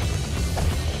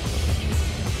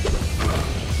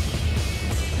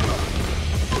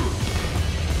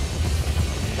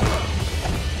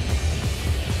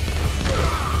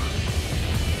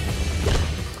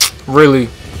 Really?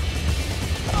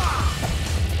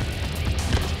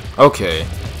 Okay.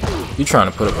 You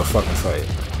trying to put up a fucking fight.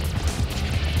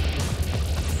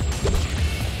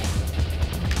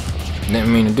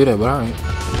 Didn't mean to do that, but alright.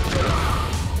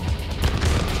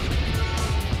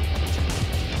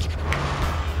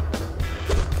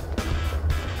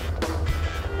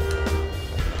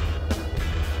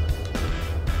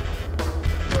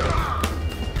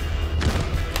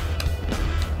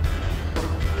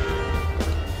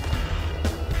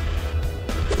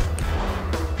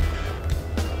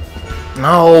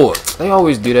 No, they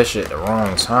always do that shit at the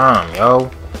wrong time, yo.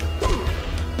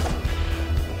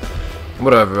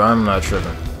 Whatever, I'm not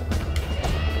tripping.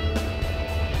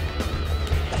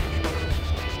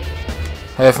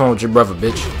 Have fun with your brother,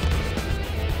 bitch.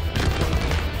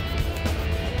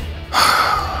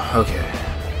 Okay.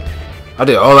 I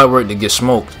did all that work to get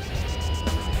smoked.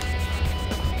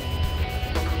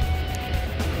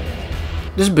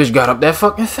 This bitch got up that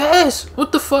fucking fast.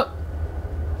 What the fuck?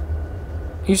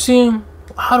 You see him?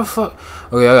 How the fuck?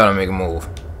 Okay, I gotta make a move.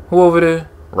 Who over there?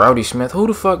 Rowdy Smith. Who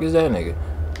the fuck is that nigga?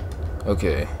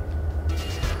 Okay.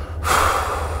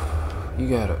 You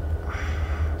gotta...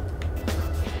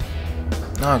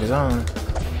 Nah, cause I don't...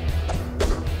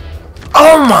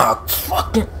 Oh my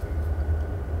fucking...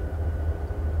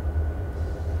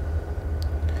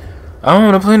 I don't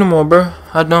wanna play no more, bro.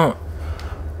 I don't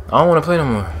wanna play no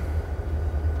more.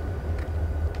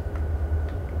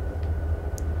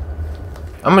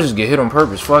 I'm gonna just get hit on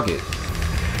purpose. Fuck it.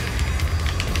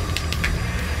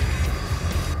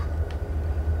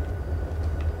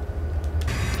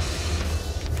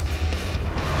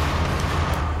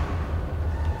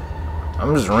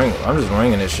 I'm just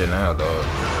ringing this shit now, dog.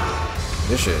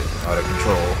 This shit out of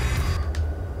control.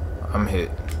 I'm hit.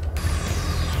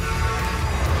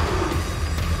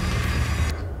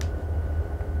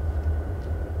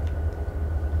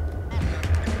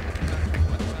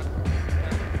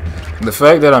 The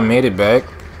fact that I made it back,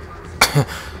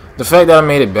 the fact that I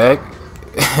made it back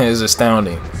is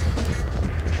astounding.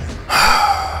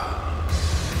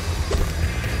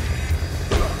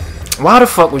 Why the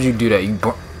fuck would you do that, you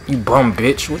bum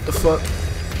bitch? What the fuck?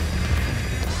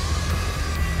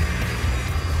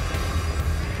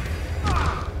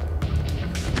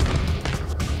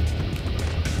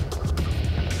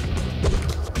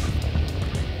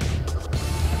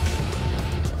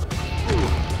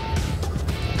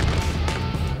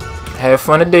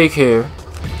 fun at daycare.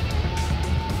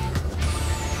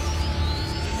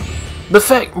 The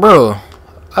fact, bro,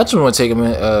 I just want to take him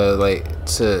in, like,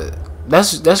 to,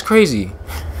 that's crazy.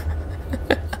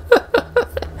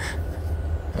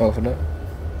 Oh, for that.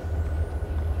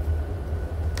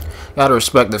 Gotta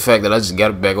respect the fact that I just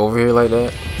got it back over here like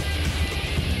that.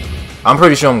 I'm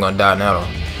pretty sure I'm gonna die now, though.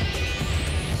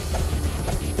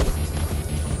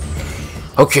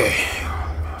 Okay.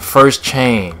 First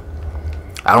chain.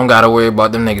 I don't gotta worry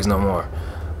about them niggas no more.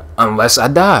 Unless I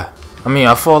die. I mean,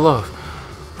 I fall off.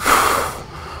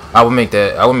 I would make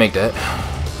that. I would make that.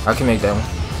 I can make that one.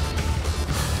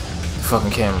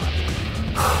 Fucking camera.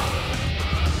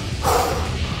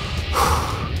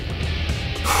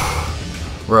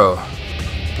 Bro.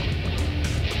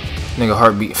 Nigga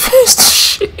heartbeat fast.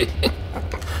 Shit.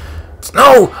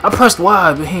 No! I pressed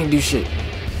Y, but he didn't do shit.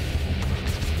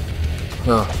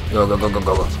 Go. Go, go, go, go,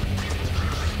 go, go.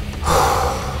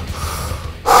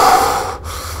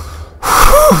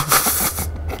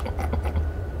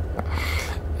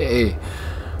 Hey.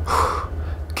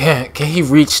 Can he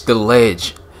reach the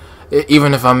ledge?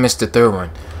 Even if I missed the third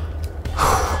one.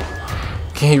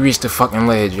 Can he reach the fucking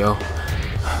ledge, yo?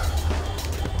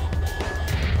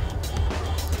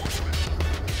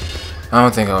 I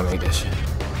don't think I'll make that shit.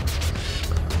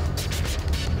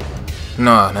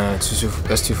 No, that's too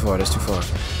far. That's too far.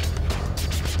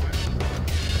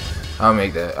 I'll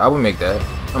make that. I will make that.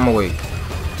 I'm gonna wait.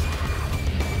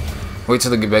 Wait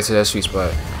till I get back to that sweet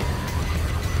spot.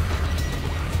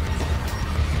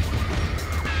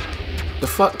 The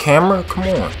fuck, camera? Come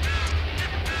on.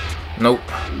 Nope.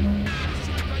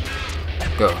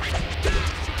 Go.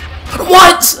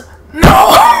 What?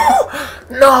 No!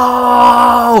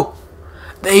 No!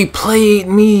 They played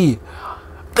me.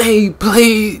 They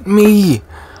played me.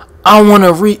 I want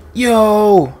to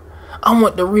yo. I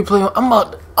want the replay. I'm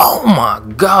about to, oh my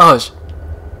gosh.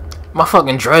 My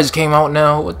fucking dreads came out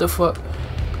now. What the fuck?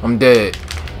 I'm dead.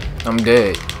 I'm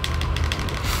dead.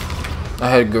 I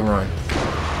had a good run.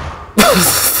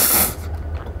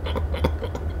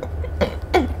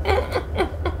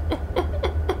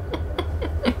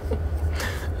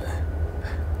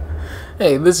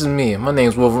 Hey, this is me. My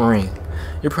name's Wolverine.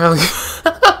 You're probably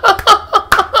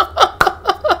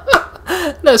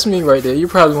that's me right there. You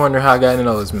probably wonder how I got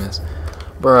into all this mess.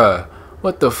 Bruh,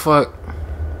 what the fuck?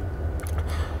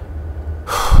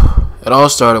 It all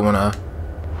started when I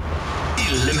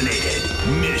eliminated.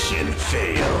 Mission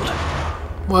failed.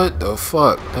 What the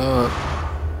fuck, dog?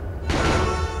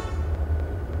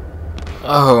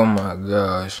 Oh my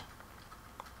gosh.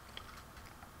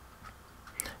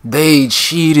 They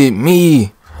cheated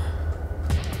me.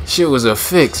 Shit was a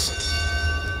fix.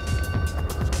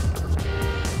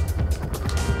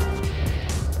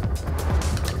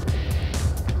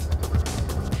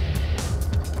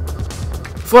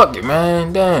 Fuck it,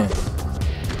 man. Damn.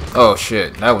 Oh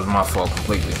shit, that was my fault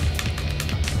completely.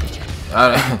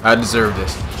 I deserve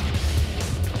this.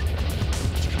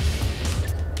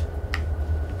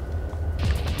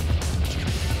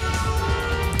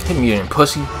 Hit me in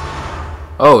pussy.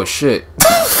 Oh shit.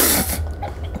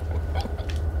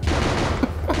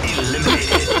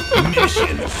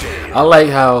 I like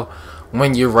how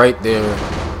when you're right there,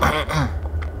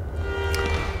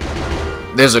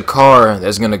 there's a car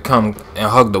that's gonna come and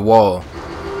hug the wall,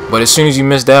 but as soon as you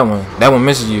miss that one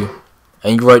misses you,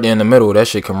 and you right there in the middle, that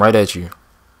shit come right at you.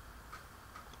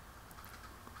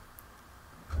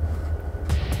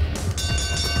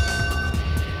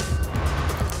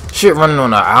 Shit running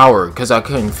on an hour because I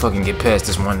couldn't fucking get past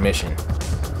this one mission.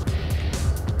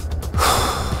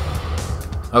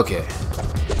 Okay.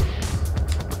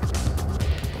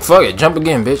 Fuck it, jump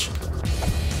again, bitch.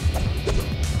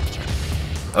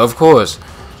 Of course.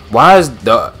 Why is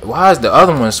the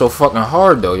other one so fucking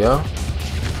hard though, yo?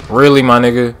 Really, my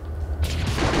nigga?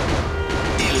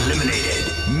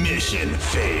 Eliminated. Mission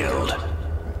failed.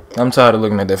 I'm tired of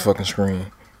looking at that fucking screen.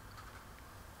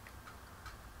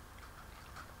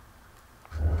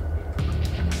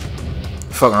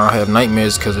 Fucking, I have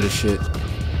nightmares because of this shit.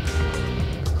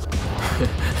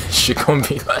 Shit gonna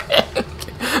be like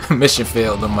mission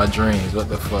failed in my dreams. What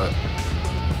the fuck?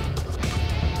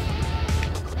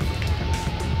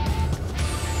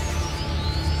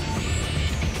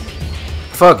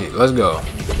 Fuck it, let's go.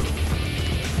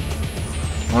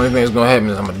 Only thing that's gonna happen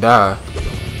is I'm gonna die.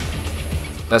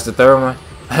 That's the third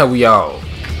one. We all.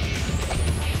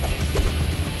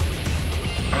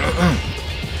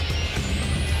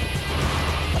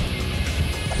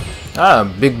 Ah,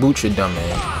 big boot your dumb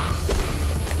man.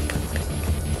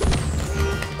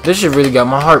 This shit really got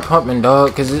my heart pumping,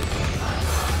 dog, cause it.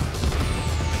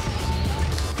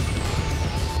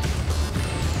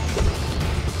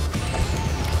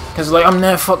 It's like I'm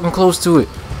that fucking close to it.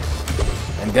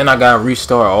 And then I gotta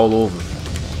restart all over.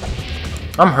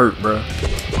 I'm hurt, bro.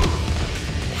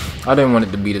 I didn't want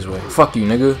it to be this way. Fuck you,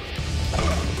 nigga.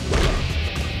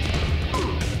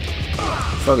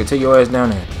 Fuck it, take your ass down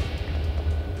there.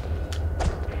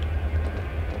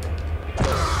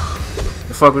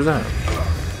 The fuck was that?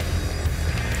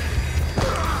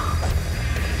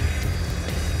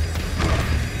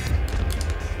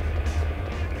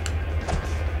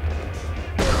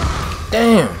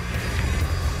 Damn.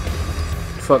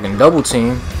 Fucking double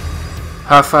team.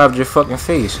 High fived your fucking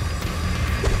face.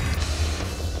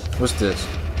 What's this?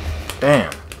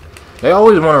 Damn. They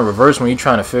always want to reverse when you're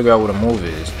trying to figure out what a move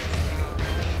is.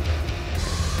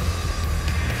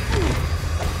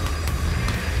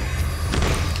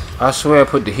 I swear I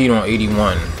put the heat on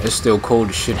 81. It's still cold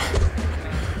as shit.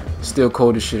 Still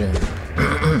cold as shit in.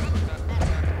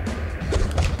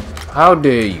 How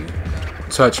dare you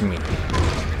touch me?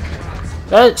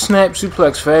 That snap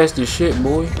suplex fast as shit,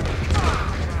 boy.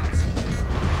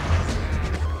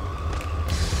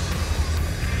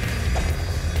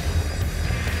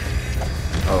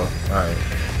 Oh, alright.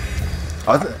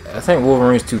 I think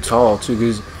Wolverine's too tall too,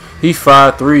 cause he's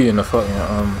 5'3" in the fucking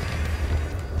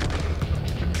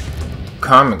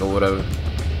comic or whatever,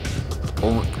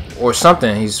 or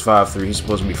something. He's 5'3". He's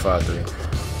supposed to be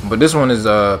 5'3", but this one is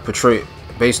portrayed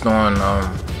based on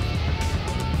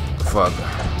fuck.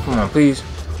 Come on, please.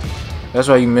 That's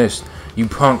why you missed. You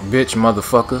punk bitch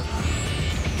motherfucker.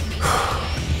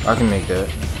 I can make that.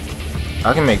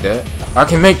 I can make that. I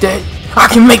can make that. I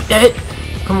can make that.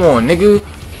 Come on, nigga.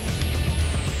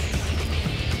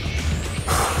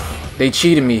 They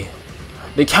cheated me.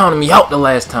 They counted me out the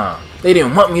last time. They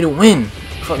didn't want me to win. What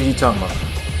the fuck are you talking about?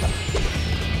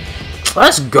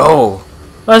 Let's go.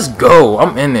 Let's go.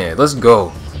 I'm in there. Let's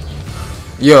go.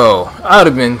 Yo, I'd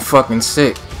have been fucking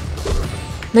sick.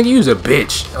 Nigga, you's a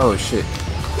bitch. Oh shit.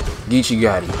 Geechee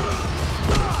Gotti.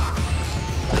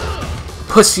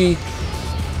 Pussy.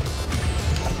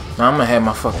 Now I'm gonna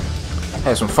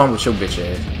have some fun with your bitch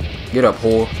ass. Get up,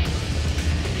 whore.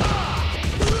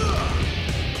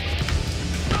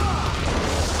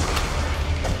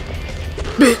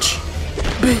 Bitch.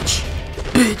 Bitch.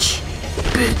 Bitch.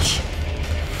 Bitch.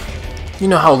 You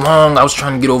know how long I was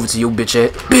trying to get over to your bitch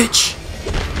ass? Bitch.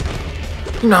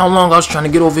 You know how long I was trying to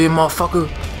get over here, motherfucker?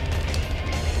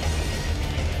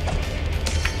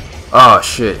 Oh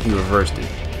shit, he reversed it.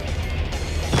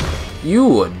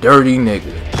 You a dirty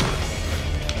nigga.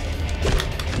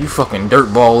 You fucking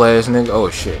dirtball ass nigga. Oh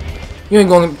shit. You ain't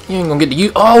gonna get to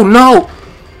use. Oh no!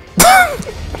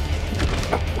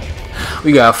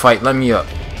 We gotta fight. Let me up.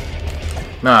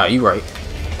 Nah, you right.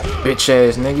 Bitch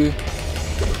ass nigga.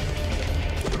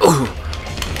 Ooh.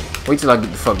 Wait till I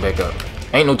get the fuck back up.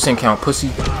 Ain't no 10 count, pussy.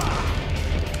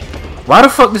 Why the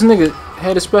fuck this nigga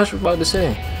had a special about to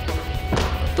say?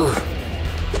 Ugh.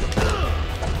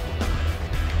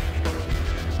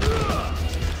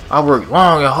 I worked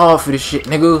long and hard for this shit,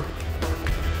 nigga.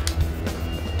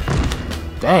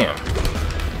 Damn.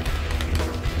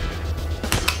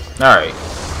 Alright.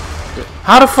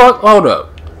 How the fuck? Hold up.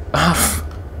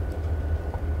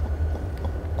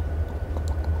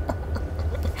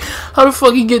 How the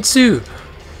fuck he get 2?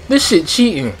 This shit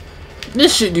cheating.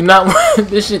 This shit do not want.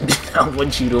 This shit do not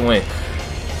want you to win.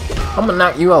 I'm gonna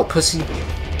knock you out, pussy.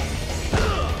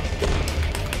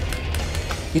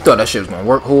 You thought that shit was gonna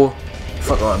work, whore?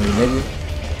 Fuck off me, nigga.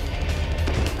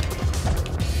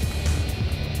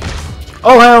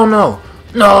 Oh hell no!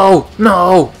 No!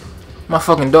 No! My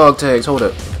fucking dog tags. Hold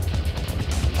up.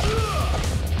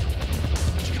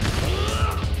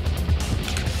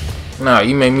 Nah,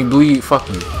 you made me bleed. Fuck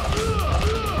you.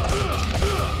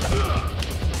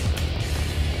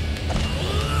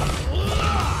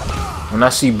 When I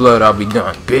see blood, I'll be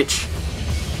done, bitch.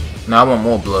 Now I want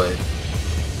more blood.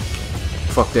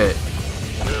 Fuck that.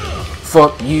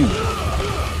 Fuck you.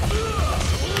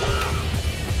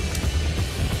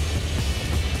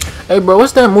 Hey, bro,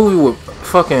 what's that movie with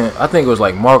fucking? I think it was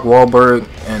like Mark Wahlberg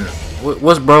and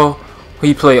what's bro?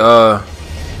 He play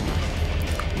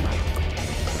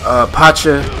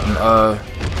Pacha and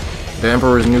The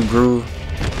Emperor's New Groove.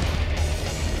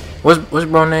 What's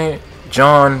bro name?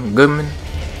 John Goodman.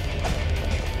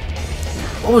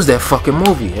 What was that fucking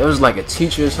movie? It was like a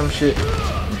teacher or some shit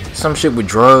with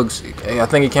drugs. I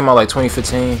think it came out like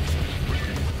 2015.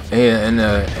 And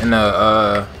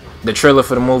the trailer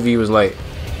for the movie was like,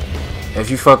 if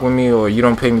you fuck with me or you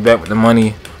don't pay me back with the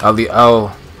money,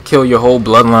 I'll kill your whole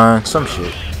bloodline. Some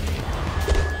shit.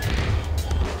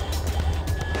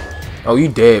 Oh, you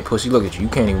dead, pussy. Look at you. You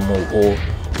can't even move, or.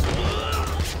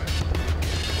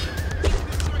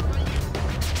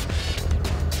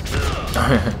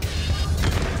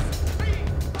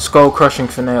 Skull crushing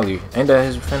finale. Ain't that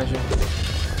his finisher?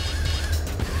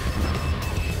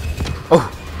 Oh!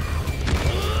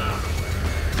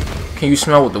 Can you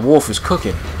smell what the wolf is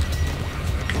cooking?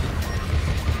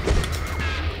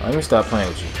 Let me stop playing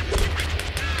with you.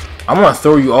 I'm gonna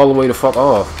throw you all the way the fuck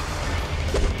off.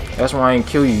 That's why I ain't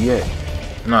kill you yet.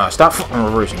 Nah, stop fucking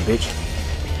reversing, bitch.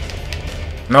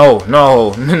 No,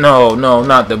 no, no, no,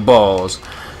 not the balls.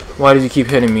 Why did you keep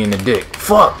hitting me in the dick?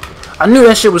 Fuck! I knew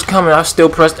that shit was coming. I still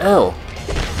pressed L.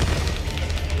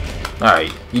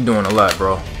 Alright, you doing a lot,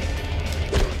 bro.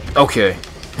 Okay,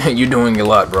 you're doing a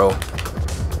lot, bro.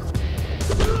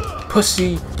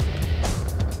 Pussy.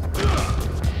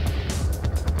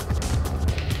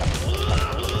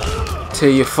 Tear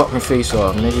your fucking face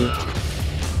off, nigga.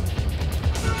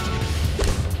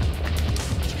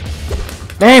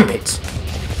 Damn it!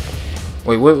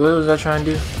 Wait, what was I trying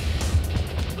to do?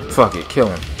 Fuck it, kill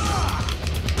him.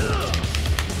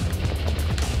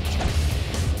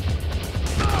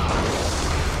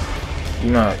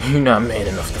 You're not man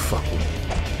enough to fuck with me.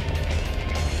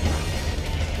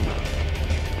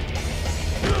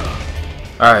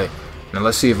 Alright, now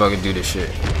let's see if I can do this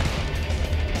shit.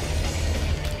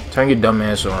 Turn your dumb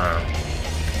ass around.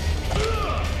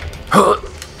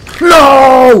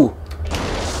 No!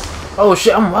 Oh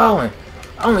shit, I'm wildin'.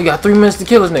 I only got 3 minutes to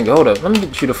kill this nigga. Hold up, let me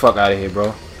get you the fuck out of here,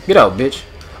 bro. Get out, bitch.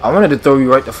 I wanted to throw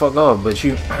you right the fuck off, but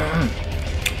you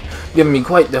giving me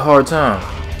quite the hard time.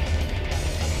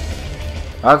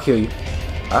 I'll kill you.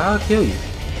 I'll kill you.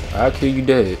 I'll kill you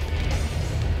dead.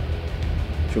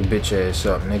 Get your bitch ass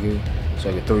up, nigga, so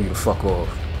I can throw you the fuck off.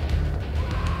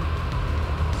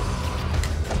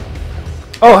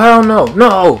 Oh hell no!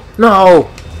 No! No!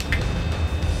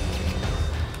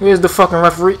 Where's the fucking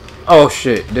referee? Oh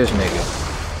shit, this nigga.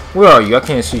 Where are you? I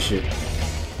can't see shit.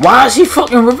 Why is he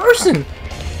fucking reversing?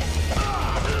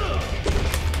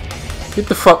 Get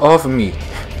the fuck off of me.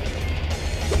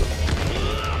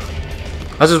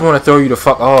 I just want to throw you the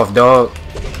fuck off, dog.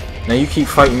 Now you keep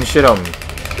fighting the shit out of me.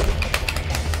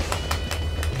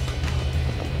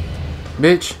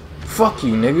 Bitch. Fuck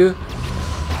you, nigga.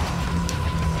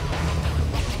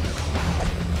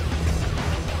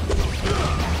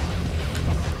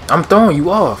 I'm throwing you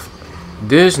off.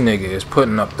 This nigga is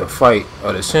putting up the fight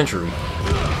of the century.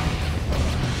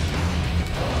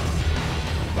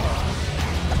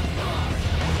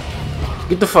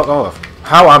 Get the fuck off.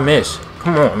 How I miss?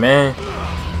 Come on, man.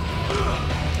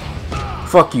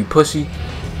 Fuck you, pussy.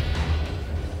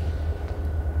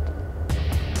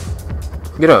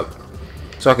 Get up.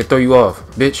 So I can throw you off,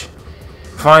 bitch.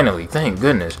 Finally, thank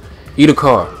goodness. Eat a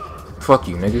car. Fuck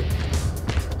you, nigga.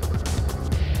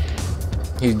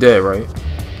 He's dead, right?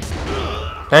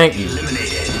 Thank you.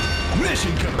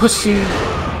 Pussy.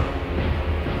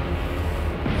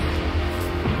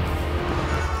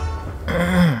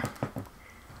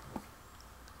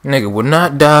 Nigga would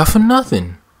not die for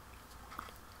nothing.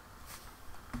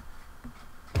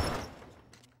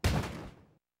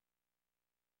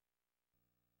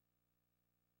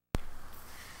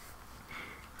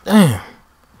 Damn.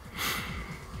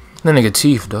 That nigga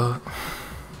teeth, dog.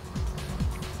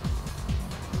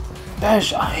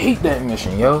 Dash, I hate that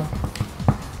mission, yo.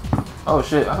 Oh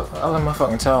shit, I left my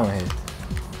fucking towel in here.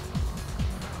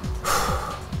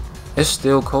 It's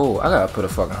still cold. I gotta put a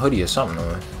fucking hoodie or something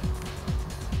on.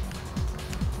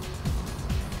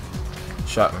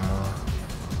 Shopping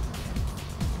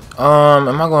mall.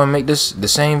 Am I gonna make this the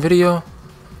same video?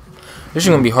 This is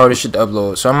gonna be hard as shit to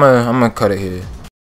upload, so I'm gonna cut it here.